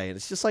Thursday, and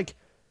it's just like,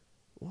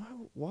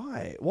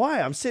 why?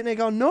 I'm sitting there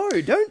going, no,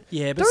 don't see-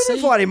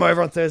 invite him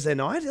over on Thursday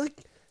night.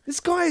 Like, this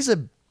guy is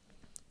a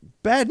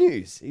bad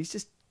news. He's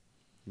just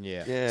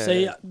Yeah.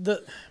 See,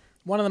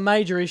 one of the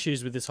major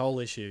issues with this whole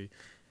issue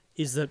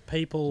is that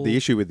people. The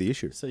issue with the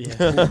issue. So yeah,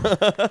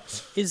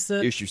 is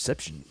that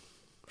issueception.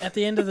 at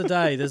the end of the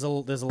day, there's a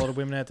lot of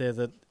women out there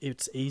that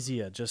it's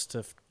easier just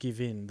to give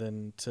in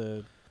than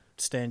to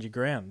stand your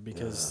ground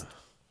because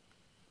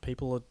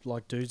people are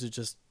like dudes are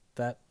just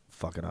that.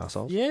 Fucking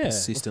assholes. Yeah.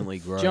 Consistently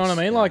gross. Do you know what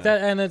I mean? Like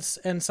Yeah. that,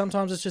 and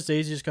sometimes it's just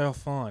easy to just go, oh,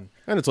 fine.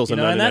 And it's also You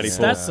know, and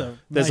 1984. that's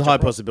There's a major high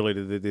problem.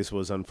 possibility that this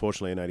was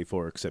unfortunately an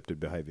 84 accepted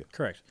behaviour.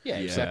 Correct. Yeah,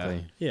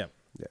 exactly. Yeah.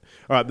 Yeah.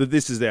 All right, but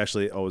this is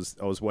actually I was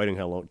waiting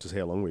to see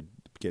how long we'd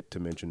get to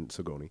mention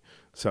Sigourney,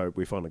 so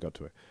we finally got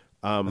to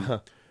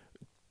her.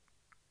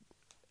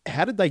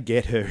 How did they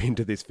get her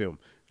into this film?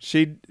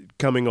 She'd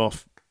coming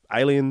off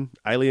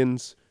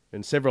Aliens,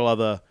 and several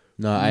other.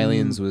 No,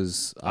 Aliens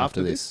was after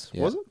After this. this?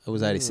 Was it? It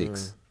was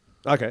 86.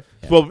 Okay,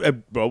 Yeah.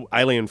 well,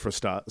 Alien for a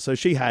start. So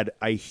she had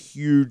a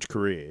huge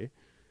career.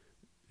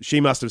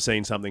 She must have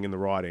seen something in the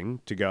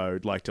writing to go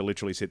to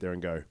literally sit there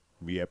and go,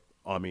 "Yep,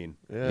 I'm in.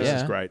 This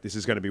is Yeah. great. This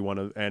is going to be one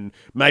of," and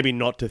maybe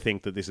not to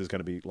think that this is going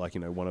to be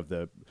one of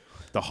the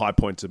high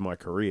points of my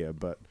career,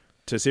 but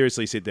to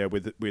seriously sit there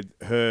with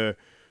her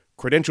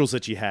credentials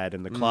that she had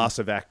and the class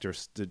of actor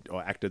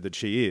that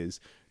she is,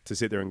 to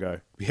sit there and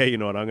go, "Yeah, you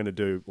know what? I'm going to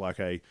do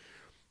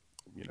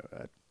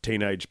a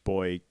teenage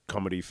boy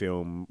comedy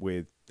film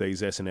with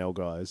these SNL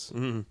guys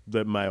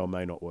that may or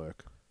may not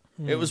work."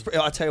 It was.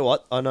 I tell you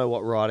what, I know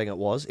what writing it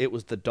was. It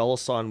was the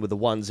 $sign with the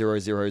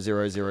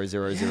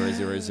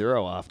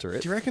 100000000 after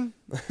it. Do you reckon?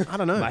 I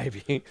don't know.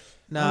 Maybe.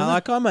 No,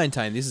 like I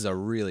maintain this is a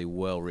really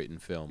well written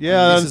film.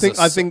 Yeah, This is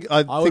I a think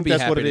would be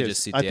that's what happy it to is.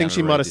 just sit I down think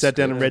she and might read have this sat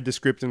down script. and read the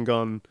script and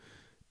gone,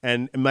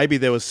 and maybe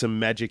there was some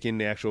magic in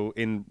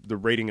the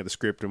reading of the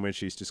script, and when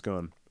she's just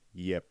gone,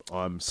 "Yep,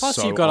 I'm Plus,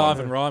 so you've got on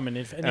Ivan it."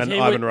 Reitman. And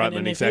Ivan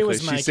Reitman,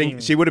 exactly.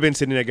 She would have been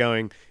sitting there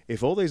going,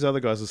 if all these other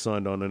guys are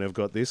signed on and have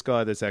got this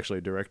guy that's actually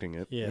directing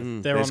it, Yeah,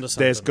 they're onto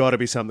something. there's got to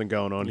be something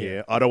going on Yeah.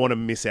 here. I don't want to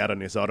miss out on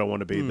this. I don't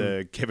want to be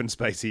the Kevin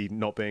Spacey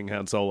not being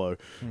Han Solo,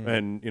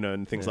 and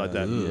and things like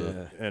that,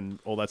 and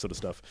all that sort of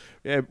stuff.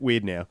 Yeah,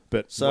 weird now,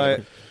 but So,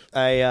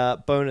 a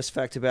bonus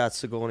fact about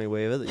Sigourney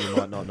Weaver that you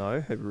might not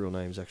know. Her real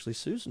name's actually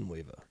Susan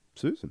Weaver.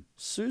 Susan.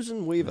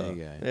 Susan Weaver. There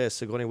you go. Yeah,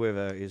 Sigourney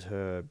Weaver is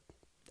her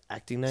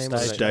acting name.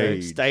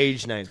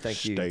 Stage name.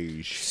 Thank you.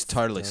 Stage. She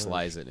totally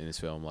slays it in this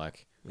film.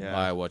 Like Yeah.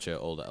 I watch her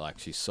all day. Like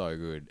she's so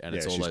good, and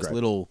it's Yeah, all she's those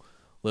great.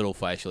 little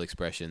facial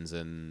expressions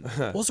and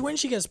Also, when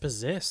she gets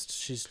possessed,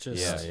 she's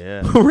just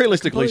Yeah. Yeah.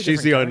 Realistically, Completely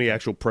she's the different only character.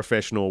 actual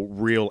professional,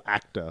 real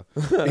actor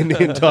in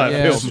the entire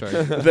Yeah, film.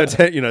 that's true. That's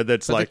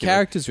that's But like the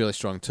character's really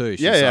strong too.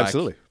 She's Yeah, like,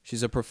 absolutely.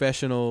 She's a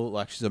professional,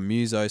 like she's a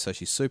muso, so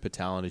she's super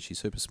talented. She's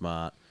super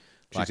smart.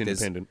 she's Like,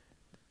 there's- independent.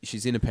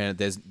 She's independent.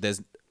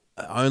 There's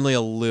only a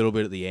little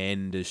bit at the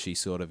end does she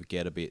sort of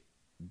get a bit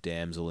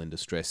damsel in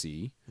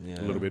distressy.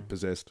 A little bit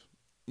possessed.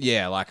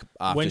 Yeah, like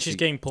after when she, she's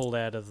getting pulled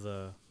out of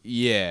the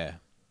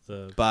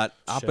But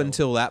up shell.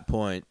 until that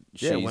point,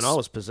 Yeah, she's, when I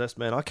was possessed,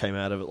 man, I came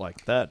out of it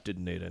like that.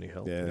 Didn't need any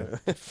help. Yeah,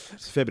 there's a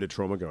fair bit of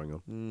trauma going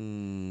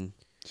on.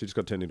 She just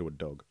got turned into a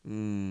dog,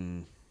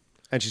 and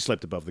she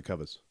slept above the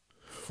covers.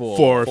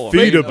 4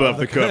 feet above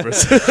the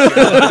covers.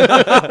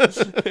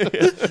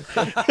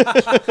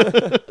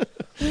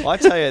 I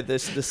tell you, the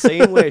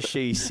scene where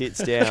she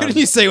sits down. Couldn't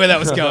you see where that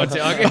was going to?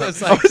 I was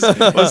like,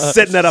 I was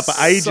setting that up for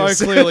ages.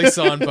 so clearly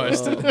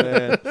signposted.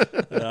 Man.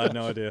 I had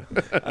no idea.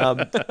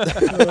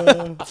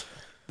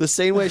 The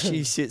scene where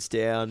she sits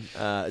down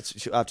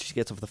after she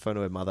gets off the phone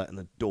to her mother, and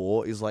the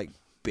door is like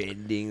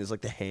bending. There's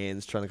like the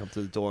hands trying to come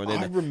through the door, and then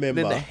I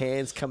remember. then the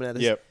hands coming out.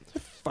 This Yep.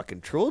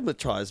 fucking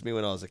traumatized me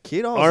when I was a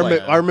kid.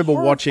 I remember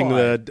watching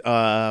horrified.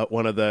 the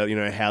one of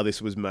the how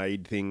this was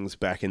made things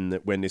back in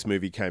when this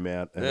movie came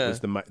out, and Yeah. it was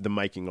the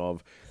making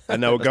of,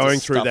 and they were Must have going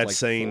through stuffed that like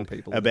scene 4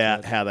 people in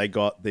about the how they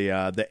got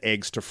the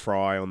eggs to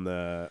fry on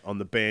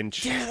the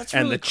bench, Yeah, that's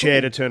and really the chair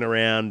cool. to turn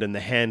around and the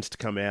hands to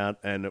come out,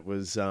 and it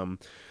was.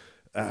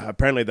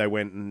 Apparently, they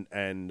went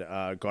and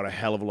got a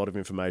hell of a lot of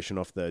information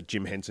off the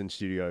Jim Henson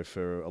studio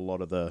for a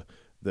lot of the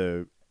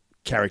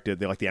character,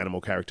 like the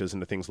animal characters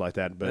and the things like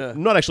that. But Yeah.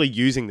 not actually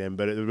using them,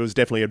 but it was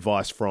definitely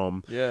advice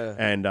from. Yeah.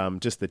 And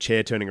just the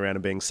chair turning around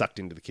and being sucked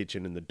into the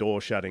kitchen, and the door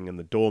shutting, and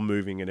the door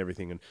moving, and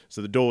everything. And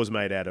so the door was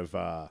made out of.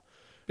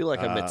 Be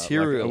like a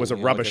material. it was a you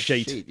know, rubber like a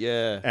sheet.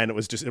 Yeah. And it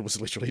was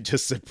literally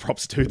just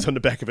props dudes on the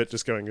back of it,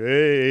 just going,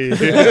 hey, you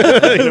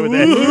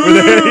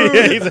know,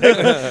 yeah,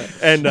 exactly.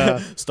 And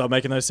Stop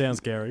making those sounds,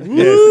 Gary.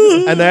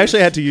 yeah. And they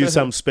actually had to use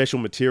some special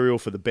material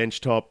for the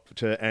bench top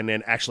and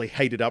then actually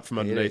heat it up from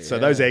underneath. So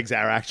those eggs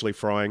are actually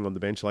frying on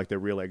the bench, like they're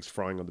real eggs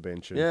frying on the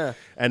bench. And, Yeah.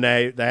 And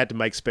they had to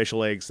make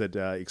special eggs that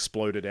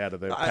exploded out of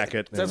the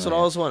packet. That's and, what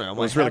I was wondering. I'm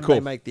it was like, really how cool.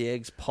 did they make the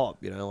eggs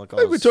pop? You know, like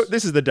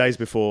This is the days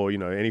before,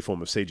 any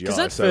form of CGI. Because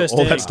that So first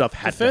all egg, that stuff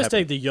had the first to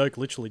happen. egg, the yolk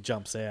literally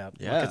jumps out.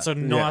 Yeah. Like it's a Yeah.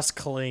 nice,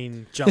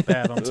 clean jump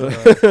out onto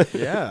the...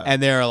 yeah.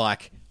 And there are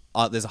like,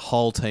 there's a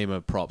whole team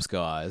of props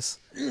guys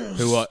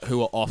who are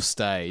off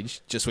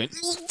stage. Just went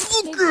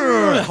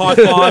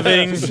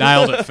high-fiving.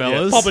 nailed it,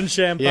 fellas. Popping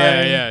champagne.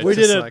 Yeah, yeah, We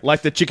just did it. like-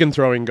 Like the chicken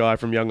throwing guy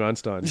from Young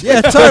Einstein.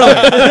 Yeah,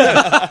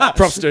 totally.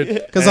 Props, dude.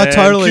 Because I And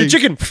totally-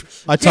 chicken.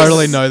 I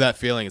totally know that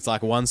feeling. It's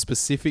like one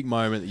specific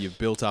moment that you've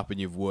built up and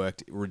you've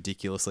worked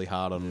ridiculously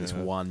hard on this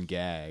one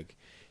gag,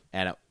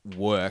 and it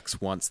works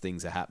once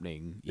things are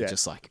happening. You're Yeah.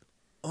 just like,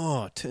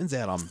 oh, it turns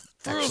out I'm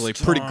actually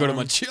pretty good at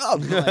my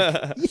job.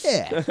 Like,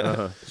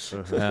 yeah.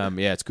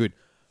 Yeah, it's good.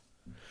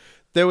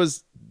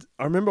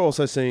 I remember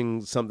also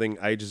seeing something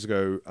ages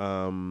ago.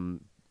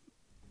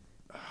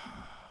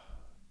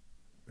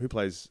 Who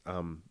plays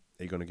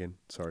Egon again?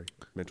 Sorry,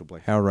 mental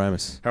blank. Harold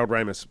Ramis. Harold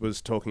Ramis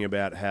was talking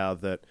about how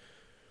that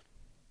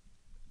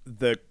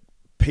the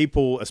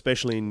people,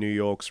 especially in New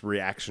York's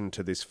reaction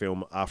to this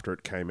film after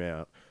it came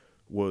out,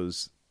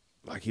 was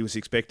like he was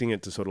expecting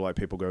it to sort of like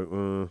people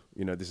go,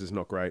 this is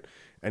not great.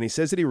 And he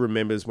says that he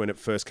remembers when it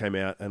first came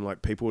out, and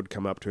like people would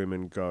come up to him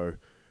and go,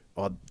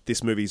 oh,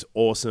 this movie's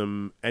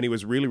awesome. And he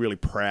was really, really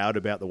proud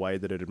about the way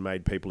that it had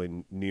made people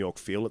in New York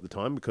feel at the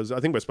time, because I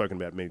think we've spoken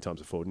about it many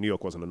times before. New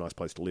York wasn't a nice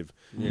place to live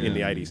in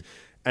the 80s.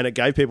 And it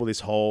gave people this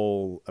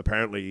whole,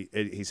 apparently,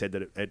 he said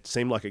that it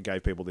seemed like it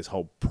gave people this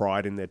whole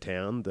pride in their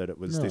town, that it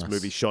was this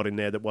movie shot in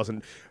there that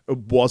wasn't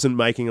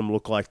making them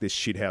look like this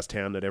shithouse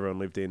town that everyone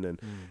lived in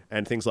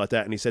and things like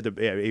that. And he said that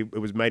it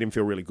was made him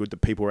feel really good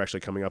that people were actually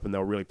coming up and they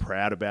were really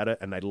proud about it,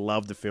 and they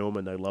loved the film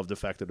and they loved the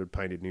fact that it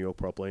painted New York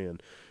properly.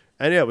 And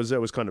yeah, it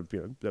was kind of,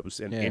 that was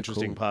an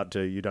interesting part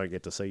to, you don't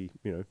get to see,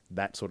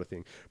 that sort of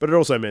thing. But it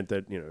also meant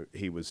that,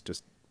 he was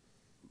just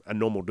a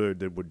normal dude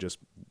that would just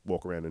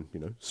walk around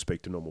and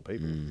speak to normal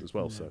people as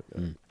well. So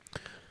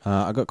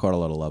I got quite a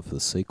lot of love for the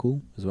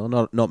sequel as well.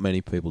 Not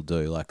many people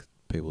do. Like,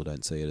 people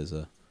don't see it as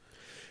a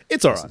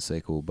it's all as a right.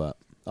 sequel, but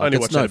I only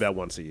it's watch no- it about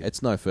once a year.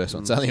 It's no first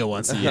one. It's only a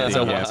once a year. It's a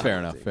Yeah, once a fair year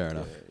enough. thing. Fair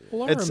enough.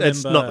 All I It's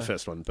remember, not the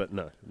first one, but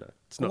no,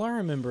 it's All not. I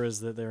remember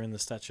is that they're in the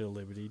Statue of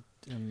Liberty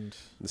and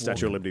The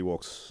Statue of Liberty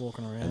walks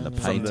walking around. And the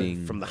and-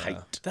 painting. from the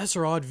hate. That's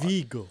right,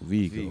 Vigo.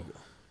 Vigo.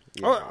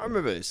 I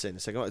remember seeing the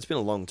second one. It's been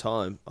a long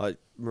time.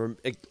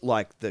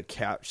 Like the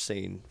couch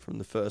scene from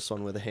the first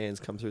one where the hands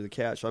come through the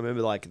couch. I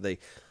remember like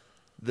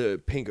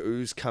the pink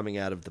ooze coming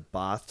out of the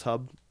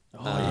bathtub.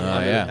 I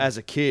remember yeah. as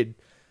a kid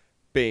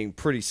being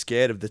pretty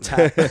scared of the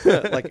tap.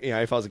 Like,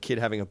 if I was a kid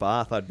having a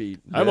bath, I'd be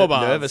more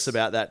baths. nervous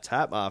about that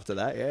tap after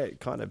that. Yeah, it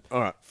kind of All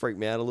right. freaked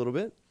me out a little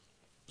bit.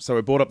 So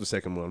we brought up the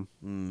second one.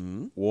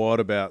 Mm-hmm. What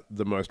about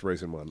the most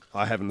recent one?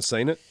 I haven't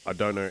seen it. I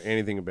don't know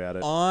anything about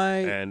it.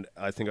 And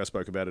I think I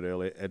spoke about it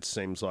earlier. It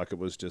seems like it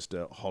was just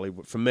a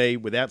Hollywood... For me,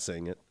 without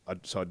seeing it,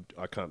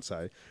 I can't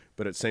say,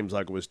 but it seems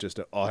like it was just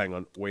hang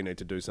on, we need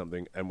to do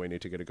something and we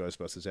need to get a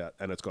Ghostbusters out,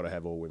 and it's got to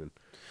have all women.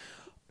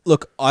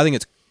 Look, I think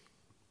it's,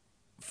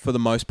 for the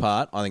most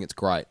part, I think it's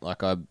great.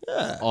 Like, I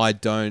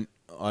don't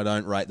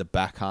rate the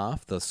back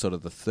half. The sort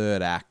of the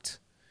third act,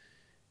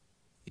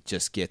 it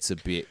just gets a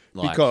bit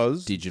like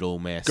Because digital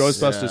mess.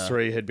 Ghostbusters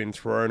 3 had been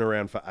thrown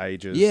around for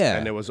ages. Yeah.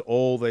 And there was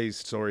all these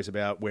stories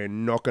about we're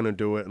not going to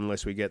do it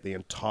unless we get the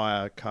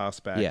entire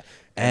cast back. Yeah.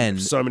 And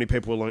And so many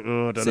people were like,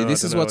 oh, I don't see, know.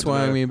 this I is don't know, what's I don't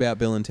worrying know. me about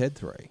Bill and Ted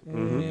 3.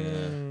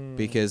 Yeah.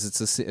 Because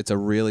it's a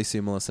really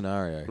similar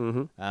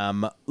scenario.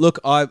 Look,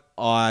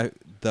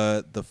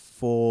 the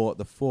four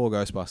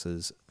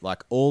Ghostbusters,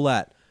 like all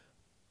that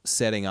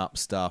setting up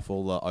stuff,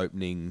 all the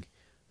opening,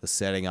 the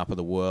setting up of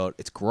the world,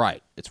 it's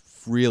great. It's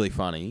really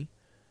funny,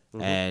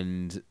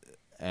 and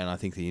I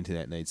think the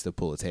internet needs to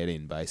pull its head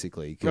in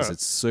basically because No.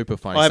 it's super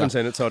funny. I haven't stuff.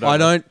 seen it, so I don't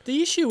know.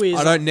 The issue is,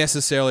 I don't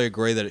necessarily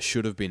agree that it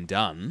should have been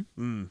done.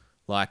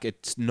 Like,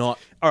 it's not.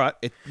 All right.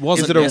 It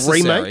wasn't Is it a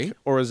necessary. remake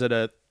or is it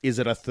a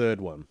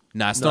third one?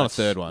 No, it's not a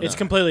third one. it's no.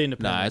 completely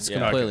independent. No, it's Yeah.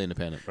 completely Okay.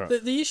 independent.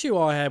 Right. The issue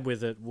I had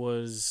with it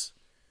was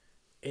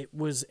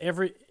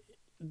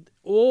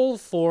all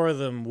four of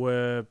them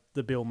were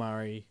the Bill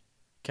Murray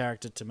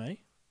character to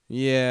me,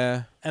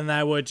 Yeah. and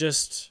they were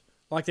just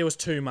like there was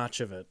too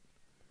much of it.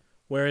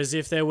 Whereas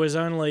if there was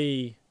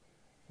only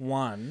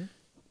one,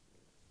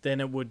 then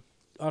it would.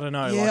 I don't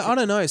know. Yeah, like, I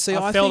don't know. See,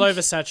 I I felt think,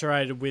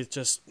 oversaturated with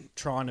just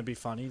trying to be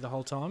funny the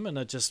whole time, and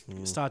it just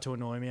started to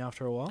annoy me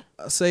after a while.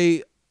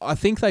 See, I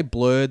think they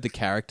blurred the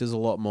characters a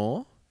lot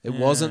more. It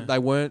wasn't. They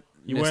weren't.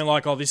 You weren't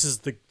like, oh, this is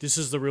the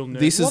real nerd.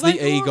 This is Well, the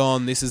they were.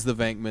 Egon. This is the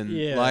Venkman.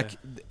 Yeah.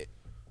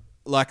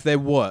 Like they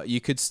were. You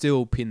could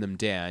still pin them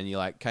down. You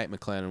like Kate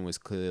McLennan was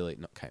clearly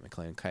not Kate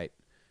McLennan. Kate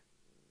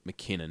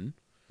McKinnon.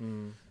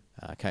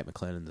 Kate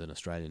McLennan's an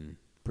Australian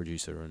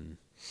producer and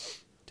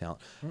talent.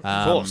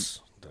 Of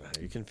course. Don't know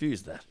how you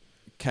confused that.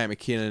 Kate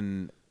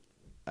McKinnon,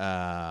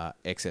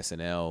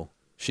 ex-SNL.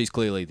 She's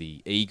clearly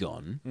the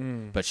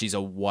Egon, but she's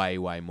a way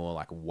more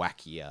like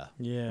wackier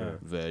Yeah.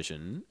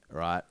 version,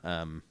 right?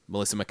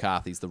 Melissa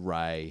McCarthy's the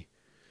Ray,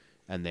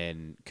 and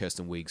then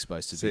Kirsten Wiig's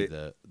supposed to See, be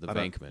the I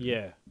don't- Venkman.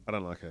 Yeah. I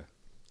don't like her.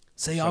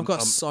 See, I've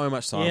got so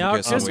much time Yeah, for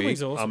Kirsten Kirsten Wiig.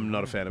 Wiig's awesome. I'm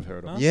not a fan of her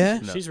at all.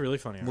 Yeah? She's really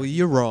funny. Well,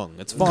 you're wrong.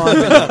 It's fine.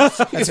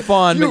 It's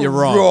fine, but you're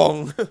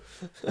wrong.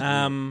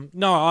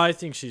 No, I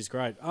think she's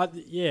great.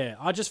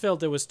 I just felt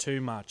there was too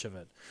much of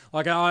it.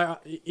 Like I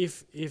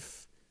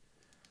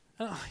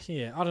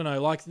don't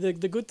know. Like the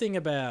good thing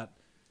about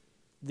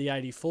the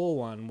 84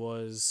 one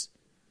was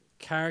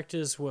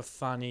characters were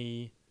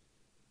funny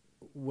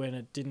when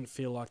it didn't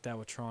feel like they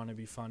were trying to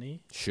be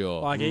funny.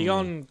 Sure. Like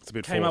Egon a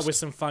bit came up forced. with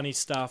some funny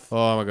stuff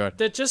Oh my god.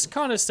 that just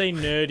kind of seemed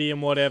nerdy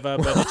and whatever,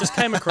 but it just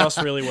came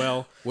across really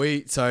well.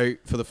 So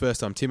for the first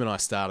time, Tim and I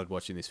started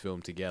watching this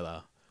film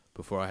together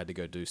before I had to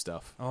go do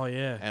stuff, Oh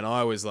yeah. and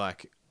I was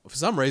like, for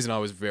some reason, I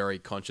was very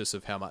conscious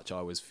of how much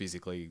I was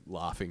physically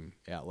laughing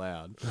out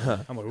loud.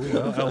 I'm like, ooh,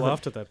 I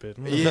laughed at that bit.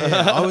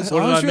 Yeah, I was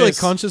What did I really miss?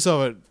 conscious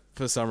of it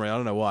for some reason. I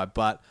don't know why,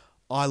 but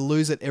I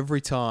lose it every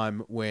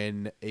time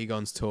when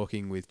Egon's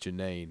talking with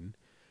Janine,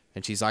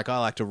 and she's like, "I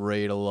like to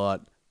read a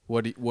lot.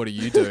 What do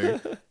you do?"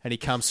 And he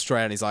comes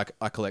straight and he's like,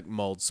 "I collect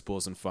mold,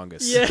 spores, and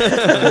fungus." Yeah.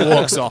 And he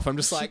walks off. I'm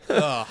just like,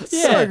 "Oh,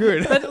 Yeah, so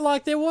good." But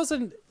like, there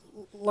wasn't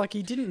like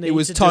he didn't need. It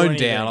was to toned do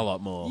anything. down a lot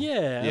more.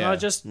 Yeah, and I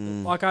just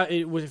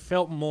it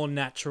felt more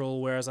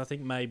natural, whereas I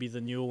think maybe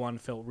the newer one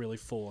felt really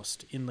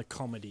forced in the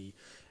comedy.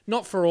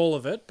 Not for all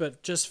of it,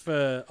 but just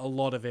for a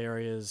lot of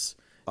areas.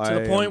 To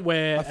the point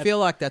where I feel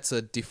like that's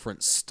a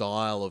different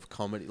style of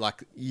comedy.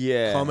 Like,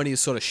 Yeah. comedy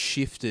has sort of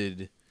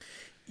shifted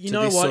you to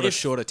know this what, sort of if-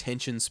 short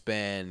attention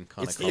span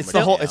kind of comedy. It's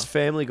the whole. now. It's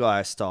Family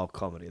Guy style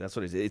comedy. That's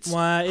what it is. It's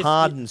Well,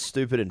 hard and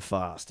stupid and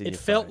fast. In it your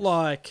felt face.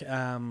 like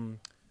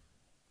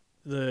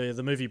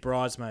the movie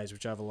Bridesmaids,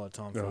 which I have a lot of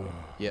time for.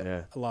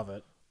 Yeah. I love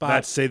it. But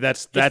That's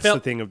felt- the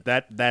thing of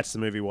that. That's the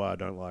movie why I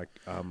don't like.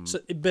 So,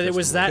 but it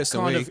was that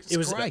Kristen kind Wiig. of it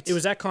was It's great. it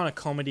was that kind of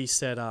comedy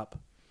set up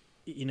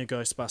in a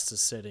Ghostbusters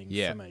setting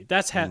Yeah. for me.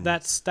 That's how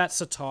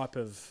that's a type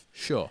of,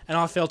 Sure. and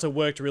I felt it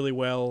worked really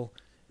well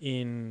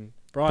in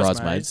Bridesmaids,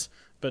 Bridesmaids.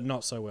 but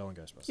not so well in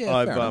Ghostbusters.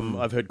 Yeah, fair enough.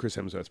 I've heard Chris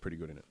Hemsworth's pretty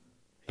good in it.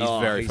 He's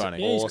very funny.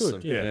 Yeah, he's Awesome.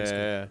 good. Yeah, he's good.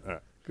 yeah. All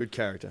right. Good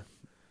character.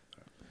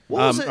 What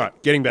was it? All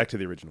right, getting back to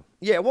the original.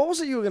 Yeah, what was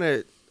it you were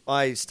going to...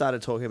 I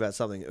started talking about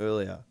something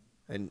earlier,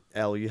 and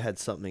Al, you had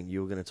something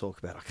you were going to talk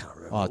about. I can't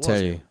remember. I'll what tell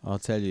was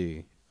you.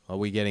 it. Are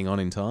we getting on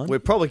in time? We're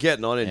probably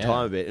getting on in Yeah.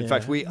 time a bit. In Yeah.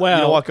 fact, you know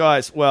Well- what,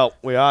 guys? Well,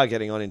 we are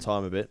getting on in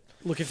time a bit.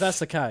 Look, if that's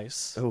the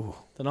case, Ooh,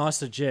 then I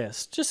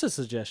suggest, just a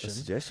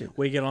suggestion,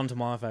 we get on to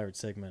my favourite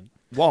segment.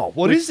 wow,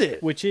 what is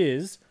it? Which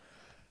is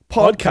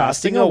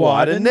Podcasting a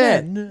wider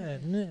net.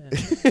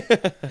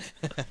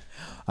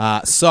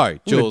 So,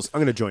 Jules, I'm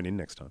going to join in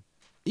next time.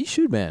 you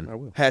should, man. I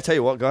will. Hey, I tell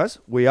you what, guys,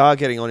 we are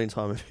getting on in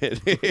time a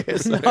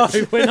bit. So- No,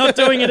 we're not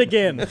doing it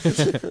again.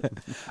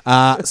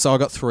 So I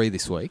got 3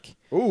 this week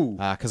Ooh.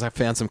 because I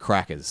found some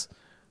crackers.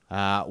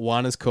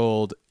 One is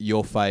called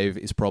 "Your Fave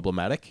is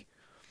Problematic,"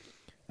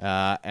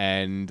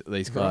 and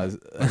these guys,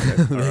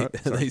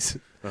 these,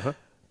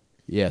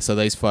 yeah. So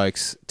these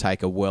folks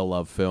take a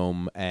well-loved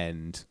film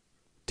and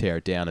tear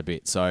it down a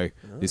bit. So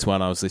this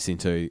one I was listening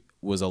to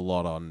was a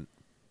lot on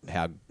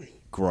how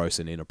gross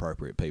and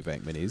inappropriate Pete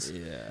Venkman is.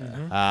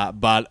 yeah.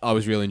 But I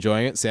was really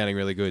enjoying it, sounding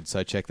really good.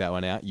 So check that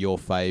one out. Your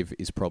Fave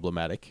is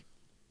Problematic.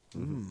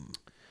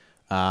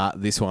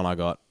 This one I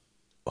got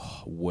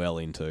well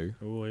into.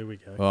 Oh, here we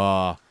go.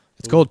 Oh,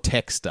 it's called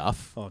Tech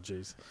Stuff, Oh,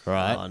 jeez.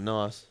 right? Oh,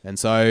 nice. And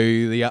so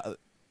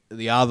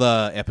the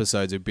other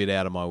episodes are a bit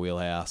out of my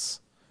wheelhouse,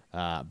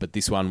 but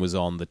this one was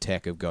on the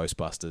tech of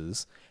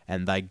Ghostbusters,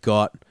 and they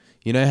got,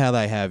 you know how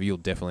they have, you'll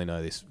definitely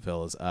know this,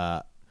 fellas,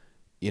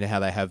 you know how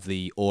they have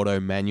the auto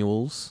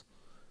manuals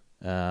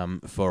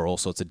for all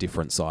sorts of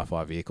different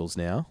sci-fi vehicles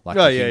now? Like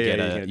Oh, you yeah, can yeah,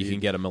 get you you can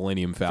get a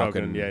Millennium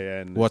Falcon. yeah, yeah,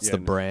 and- What's yeah, the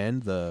and-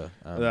 brand? The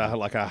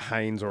Like a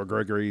Haynes or a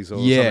Gregory's or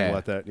Yeah. something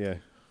like that, yeah.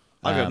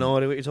 I got no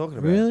idea what you're talking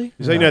about. really?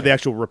 So you know the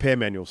actual repair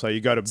manual. So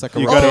you go to like a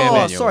you repair go to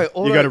manual. sorry.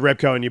 you go to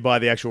Repco and you buy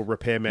the actual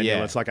repair manual.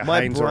 Yeah. It's like a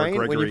My Haynes or a brain,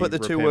 Gregory. when you put the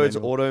two repair words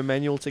manual. auto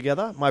manual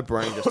together, my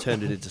brain just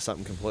turned it into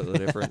something completely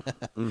different.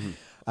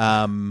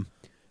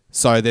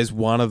 So there's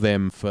one of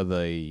them for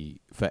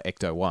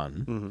Ecto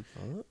One,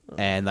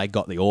 and they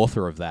got the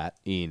author of that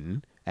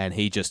in, and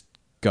he just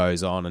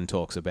goes on and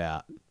talks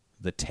about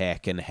the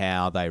tech and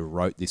how they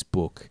wrote this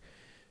book.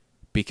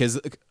 Because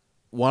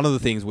one of the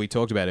things we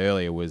talked about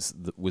earlier was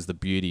the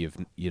beauty of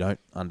you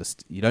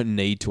don't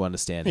need to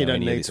understand how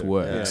any of this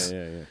works.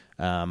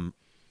 Yeah.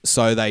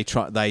 So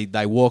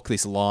they walk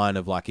this line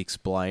of like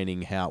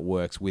explaining how it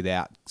works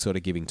without sort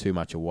of giving too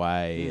much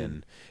away,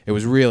 and it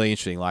was really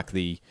interesting, like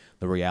the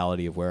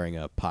reality of wearing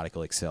a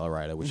particle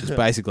accelerator, which is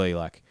basically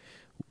like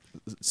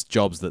it's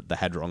jobs that the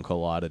Hadron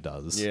Collider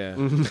does. Yeah.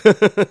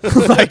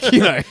 Like, you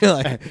know,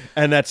 like,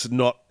 And that's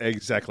not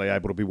exactly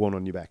able to be worn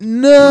on your back.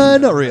 no,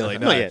 not really.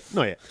 No.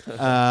 Not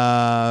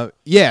yet.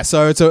 Yeah,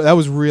 so that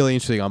was really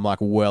interesting. I'm like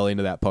well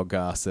into that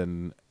podcast,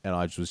 and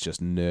I was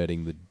just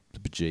nerding the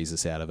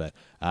bejesus out of it.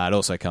 It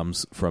also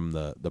comes from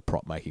the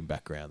prop making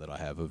background that I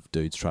have of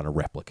dudes trying to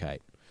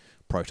replicate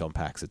proton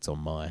packs. It's on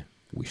my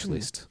wish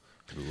list.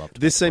 I'd love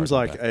to This make a seems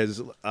proton like pack.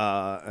 as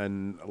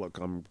and look,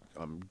 I'm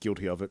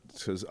guilty of it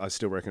because I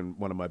still reckon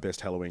one of my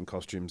best Halloween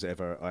costumes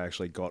ever. I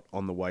actually got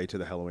on the way to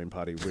the Halloween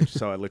party,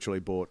 so I literally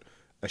bought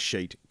a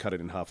sheet, cut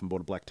it in half, and bought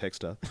a black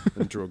texter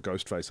and drew a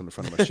ghost face on the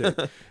front of my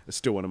sheet. It's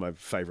still one of my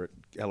favourite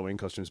Halloween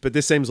costumes. But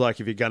this seems like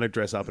if you're going to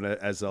dress up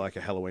as like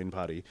a Halloween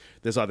party,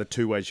 there's either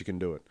two ways you can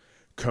do it: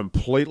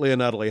 completely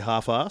and utterly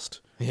half-assed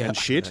and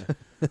shit,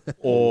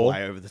 or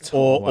Way over the top.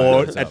 or, Way or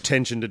over the top.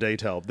 attention to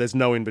detail. There's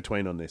no in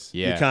between on this.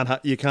 Yeah.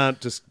 You can't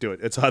just do it.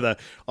 It's either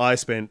I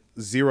spent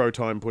zero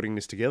time putting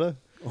this together.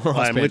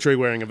 I am literally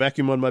wearing a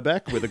vacuum on my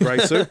back with a grey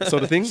suit,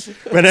 sort of thing.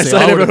 When I See, say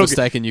I would everyone have would-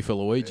 mistaken you for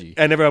Luigi.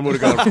 and everyone would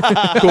have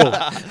gone, cool.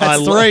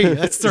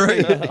 That's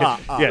three.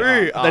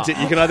 Yeah, that's it.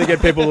 You can either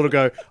get people who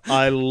go,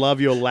 I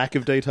love your lack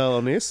of detail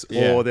on this,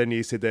 Yeah. or then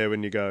you sit there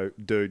and you go,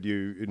 dude,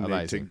 you need to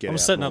Amazing. get I'm out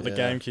setting more. up the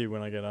GameCube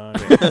when I get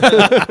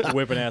home.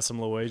 Whipping out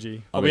some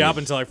Luigi. I'll be mean- up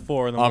until like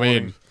 4 in the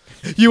morning.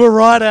 You were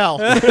right,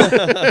 Al.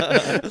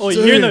 Or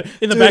you hear in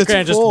the dude,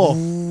 background it's just...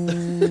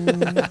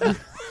 4.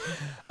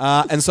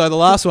 And so the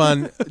last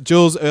one,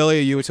 Jules,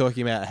 earlier you were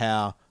talking about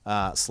how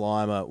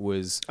Slimer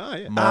was Oh,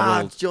 yeah.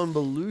 John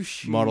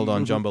Belushi. modeled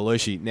on John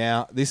Belushi.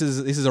 Now, this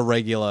is a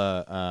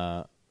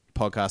regular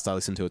podcast I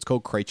listen to. It's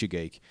called Creature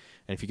Geek.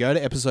 And if you go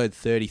to episode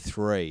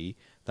 33,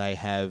 they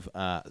have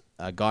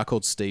a guy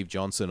called Steve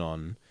Johnson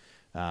on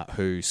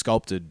who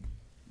sculpted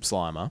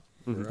Slimer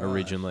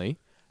originally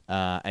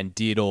and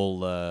did a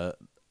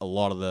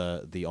lot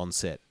of the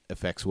on-set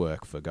effects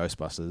work for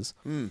Ghostbusters.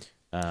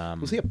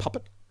 Was he a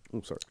puppet?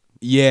 Oh, sorry.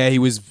 Yeah, he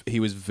was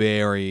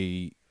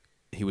very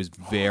he was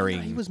very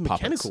He was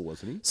puppets. mechanical,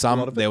 wasn't he? A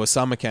lot of it? There were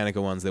some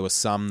mechanical ones. There were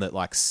some that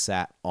like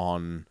sat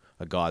on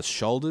a guy's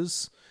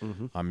shoulders.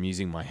 Mm-hmm. I'm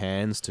using my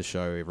hands to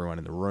show everyone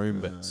in the room,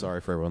 but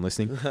sorry for everyone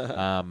listening.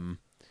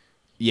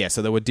 Yeah,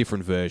 so there were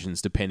different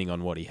versions depending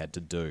on what he had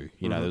to do.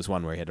 You know, there was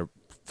one where he had to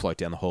float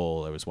down the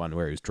hall. There was one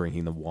where he was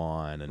drinking the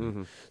wine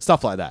and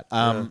stuff like that.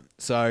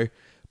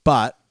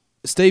 But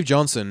Steve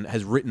Johnson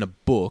has written a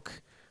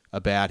book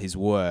about his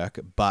work,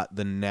 but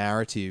the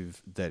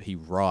narrative that he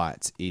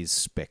writes is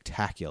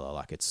spectacular.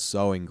 Like, it's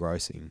so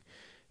engrossing,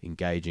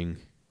 engaging,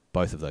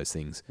 both of those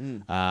things.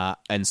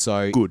 And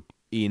so Good.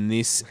 in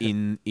this,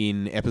 in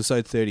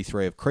episode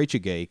 33 of Creature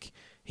Geek,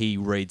 he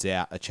reads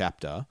out a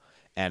chapter,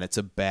 and it's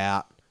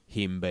about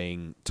him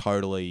being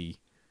totally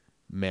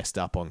messed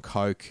up on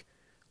coke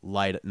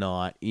late at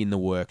night in the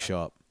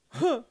workshop,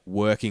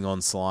 working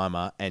on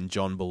Slimer, and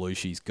John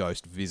Belushi's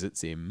ghost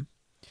visits him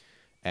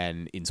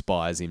and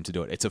inspires him to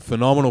do it. It's a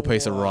phenomenal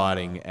piece of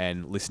writing,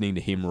 and listening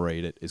to him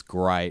read it is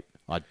great.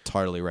 I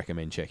totally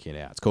recommend checking it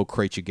out. It's called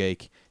Creature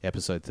Geek,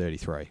 episode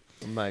 33.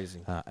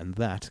 Amazing. And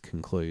that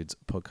concludes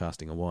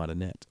Podcasting a Wider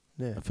Net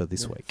for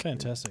this week.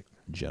 Fantastic.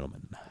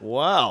 Gentlemen.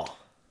 Wow.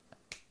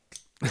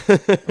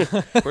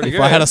 If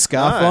I had a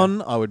scarf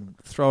on, I would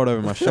throw it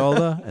over my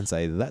shoulder and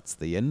say, that's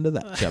the end of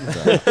that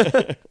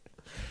chapter.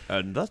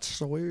 And that's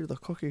the way the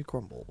cookie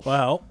crumbles.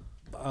 Well,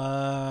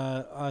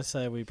 I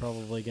say we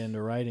probably get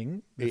into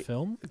rating the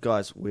film.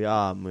 Guys, we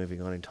are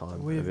moving on in time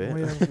a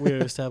bit. We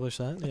established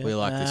that. Yeah. We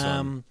like this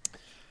one.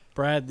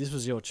 Brad, this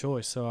was your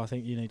choice, so I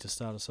think you need to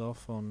start us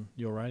off on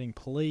your rating,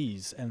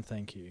 please, and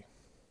thank you.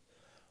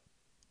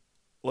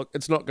 Look,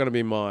 it's not going to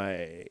be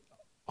my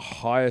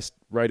highest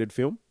rated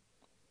film,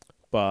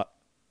 but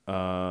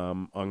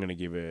I'm going to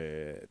give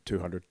it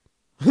 200.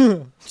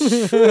 And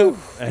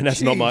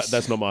that's not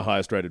my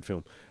highest rated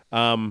film.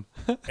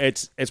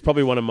 It's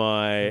probably one of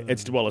my.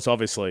 It's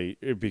obviously,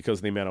 because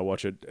of the amount I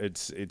watch it.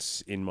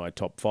 It's in my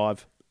top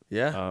 5.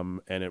 Yeah.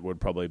 And it would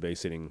probably be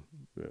sitting,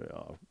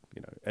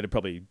 it'd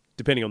probably,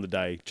 depending on the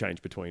day,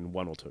 change between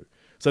 1 or 2.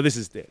 So this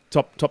is the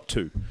top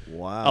 2.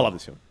 Wow. I love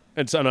this film.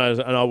 And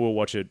I will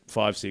watch it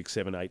 5, 6,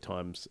 7, 8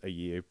 times a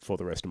year for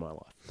the rest of my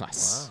life.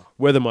 Nice. Wow.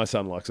 Whether my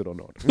son likes it or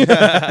not.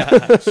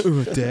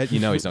 Dad, you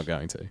know he's not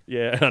going to.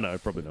 Yeah, I know,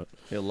 probably not.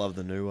 He'll love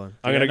the new one.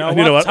 I'm gonna know you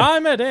know what what?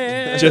 time it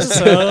is. Just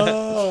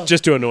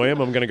to annoy him,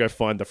 I'm going to go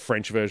find the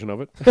French version of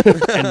it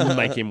and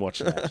make him watch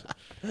that.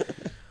 Just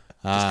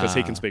because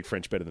he can speak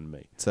French better than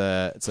me. It's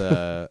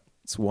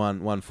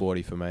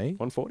 140 for me.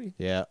 140?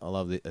 Yeah, I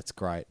love it. It's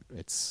great.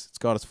 It's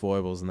got its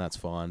foibles, and that's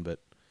fine. But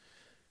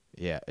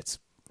yeah, it's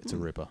a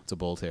ripper. It's a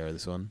ball terror,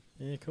 this one.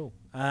 Yeah, cool.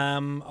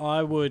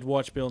 I would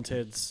watch Bill and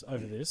Ted's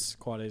over this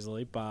quite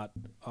easily, but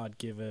I'd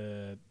give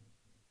it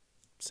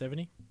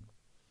 70.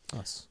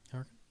 Nice.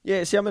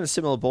 Yeah, see, I'm in a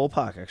similar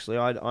ballpark, actually.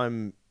 I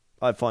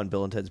find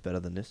Bill and Ted's better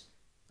than this.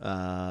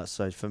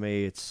 So for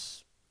me,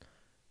 it's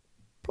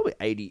probably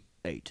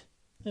 88.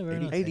 Yeah, very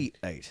nice.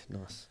 88.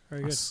 Nice.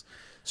 Very good. Nice.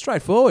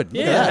 Straightforward.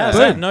 Look Yeah, at how's that.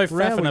 that? Boom. No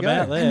Round faffing we go.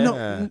 about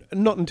there.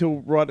 Not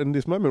until right in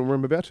this moment where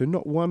I'm about to.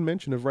 Not one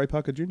mention of Ray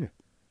Parker Jr.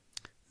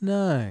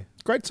 No.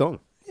 Great song.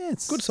 Yeah,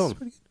 it's Good song. it's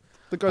pretty good.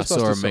 The I saw a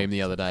Ghostbusters meme song.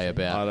 the other day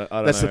about. I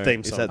don't That's know. the theme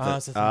Is song. that the-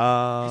 it's a theme.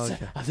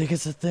 Okay. I think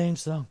it's a theme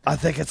song. I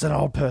think it's an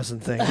old person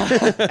thing.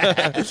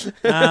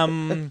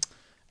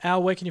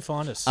 Al, where can you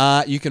find us?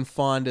 You can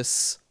find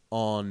us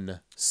on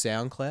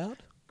SoundCloud.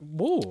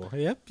 Whoa,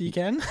 yep, you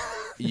can.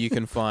 You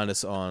can find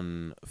us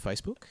on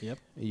Facebook. Yep.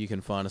 You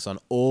can find us on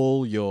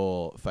all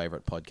your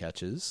favourite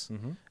podcatchers.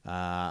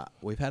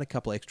 We've had a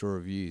couple extra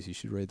reviews. You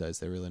should read those.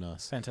 They're really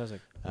nice. Fantastic.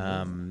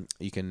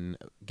 You can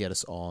get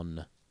us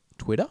on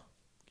Twitter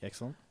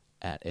Excellent.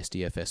 at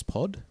SDFS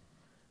Pod.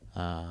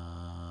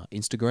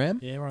 Instagram,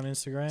 Yeah, we're on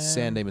Instagram.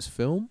 San Dimas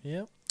Film.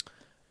 Yep.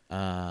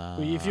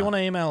 Well, If you want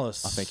to email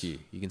us. thank you.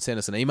 You can send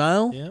us an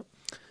email Yep.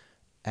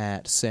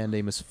 at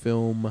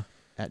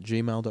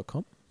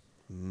sandimasfilm@gmail.com.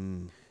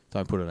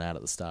 Don't put an ad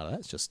at the start of that.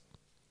 It's just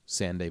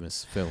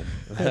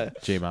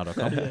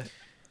sandimasfilm@gmail.com.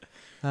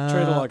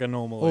 Treat it like a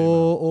normal email.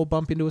 Or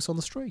bump into us on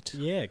the street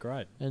Yeah,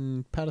 great.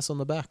 and pat us on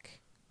the back.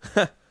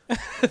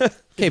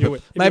 If you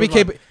would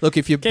Look,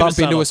 if you keep bump it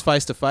into subtle. us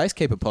face to face,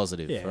 keep it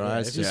positive. Yeah,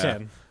 right? if you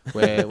can.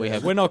 We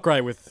have We're not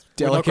great with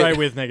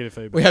negative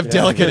feedback. we have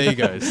delicate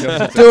egos.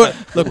 Do it.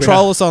 Look,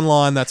 troll us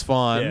online. That's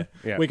fine. Yeah.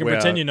 Yeah, we can we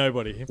pretend are- you're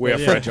nobody. We are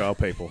Yeah. fragile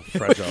people.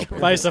 Fragile people.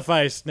 Face to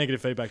face,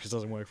 negative feedback just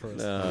doesn't work for us.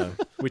 No.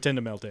 We tend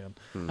to melt down.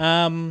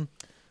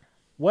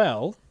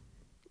 Well,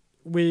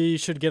 we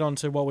should get on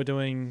to what we're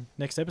doing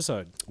next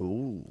episode,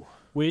 Ooh.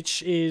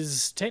 which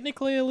is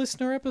technically a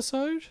listener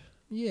episode.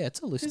 Yeah,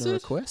 it's a Is listener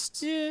it?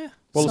 request. Yeah.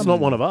 Well, it's not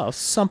one of us.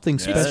 Something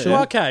Yeah. special.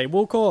 Okay,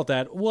 we'll call it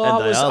that. Well,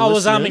 And I they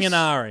was are umming listeners. and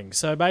ahhing.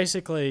 So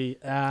basically,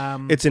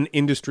 It's an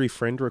industry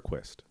friend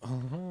request.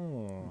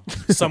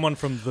 someone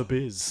from the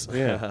biz.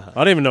 Yeah.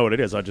 I don't even know what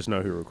it is. I just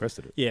know who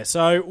requested it. Yeah.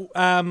 So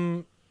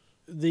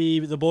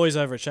the boys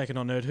over at Shakin'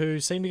 on Nerd Who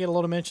seem to get a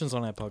lot of mentions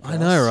on our podcast. I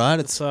know, right?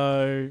 It's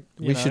So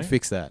we should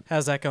fix that.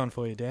 How's that going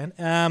for you, Dan?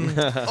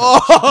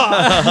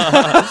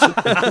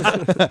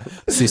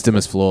 System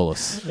is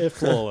flawless. They're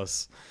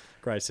flawless.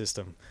 Great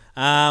system.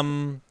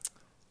 So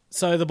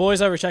the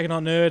boys over at Shakin'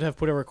 on Nerd have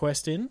put a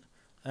request in,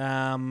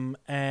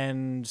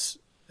 and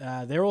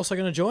they're also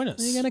going to join us.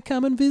 They're going to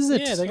come and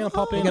visit. Yeah, they're going to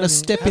pop in. They're going to and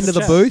step have a into the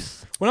chat.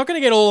 booth. We're not going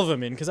to get all of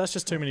them in because that's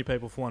just too many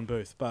people for one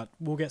booth, but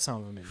we'll get some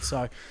of them in.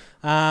 So,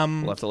 We'll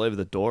have to leave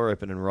the door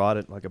open and ride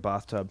it like a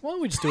bathtub. why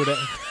don't we just do it?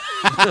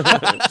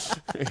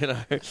 You know.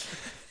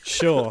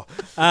 Sure.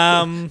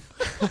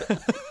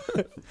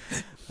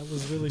 That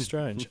was really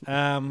strange.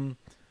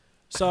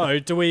 So,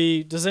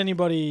 has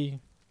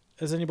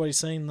anybody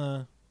seen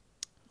the?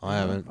 I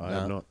haven't. I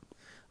have no. not.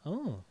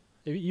 Oh,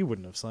 you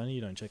wouldn't have seen it.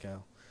 You don't check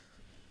our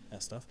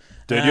stuff.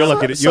 Dude, you're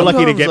lucky to get sometimes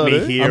I me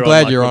do. here. I'm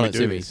glad on, you're when on we it, do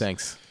Timmy. this.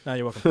 Thanks. No,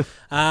 you're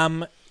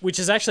welcome. Which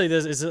is actually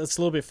it's a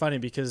little bit funny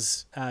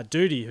because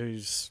Duty,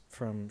 who's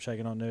from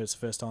Shaken Not Nerds, the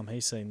first time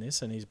he's seen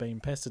this, and he's been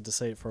pestered to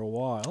see it for a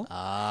while.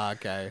 Ah,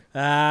 okay.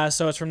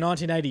 So it's from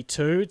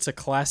 1982. It's a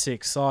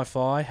classic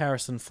sci-fi.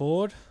 Harrison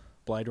Ford,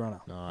 Blade Runner.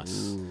 Nice.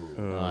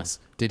 Nice.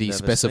 Did he Never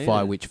specify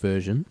seen it. which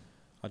version?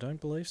 I don't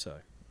believe so.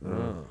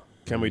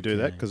 Can we do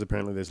that? Because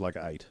apparently there's like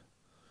 8.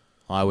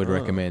 I would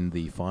recommend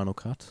the final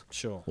cut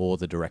Sure. or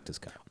the director's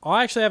cut.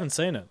 I actually haven't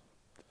seen it.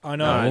 I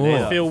know. No, I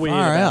neither. feel weird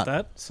Far about out.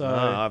 that. So No,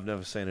 I've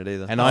never seen it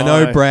either. And I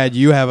know, Brad,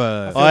 you have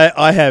a...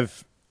 I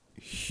have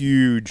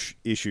huge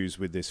issues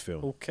with this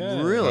film.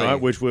 okay. Really? Right,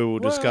 which we will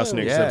discuss Whoa.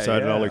 next Yeah,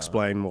 episode, and I'll yeah.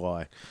 explain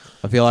why.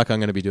 I feel like I'm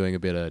going to be doing a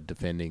bit of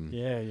defending.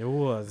 Yeah, you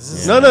was.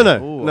 This is No.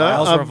 Ooh,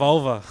 Al's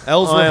revolver.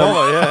 El's I am-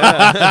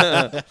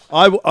 Revolver,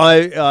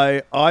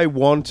 yeah. I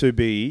want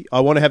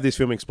to have this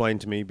film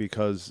explained to me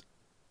because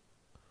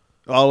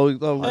Let's wait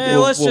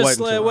just until- let's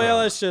sleep All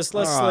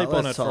right, on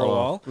it let's for a hold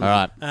while.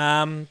 All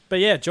right. But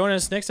yeah, join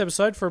us next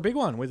episode for a big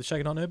one with the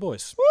Shaken Not Nerd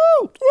Boys.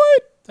 Woo!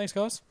 Sweet. Thanks,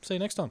 guys. See you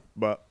next time.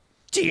 But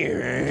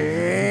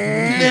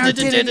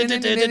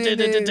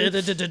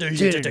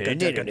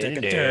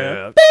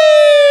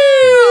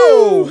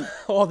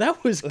Oh,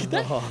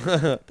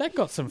 that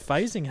got some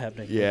phasing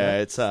happening. Yeah,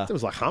 it's it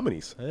was like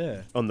harmonies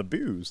Yeah. on the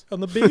booze. On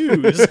the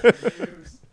booze.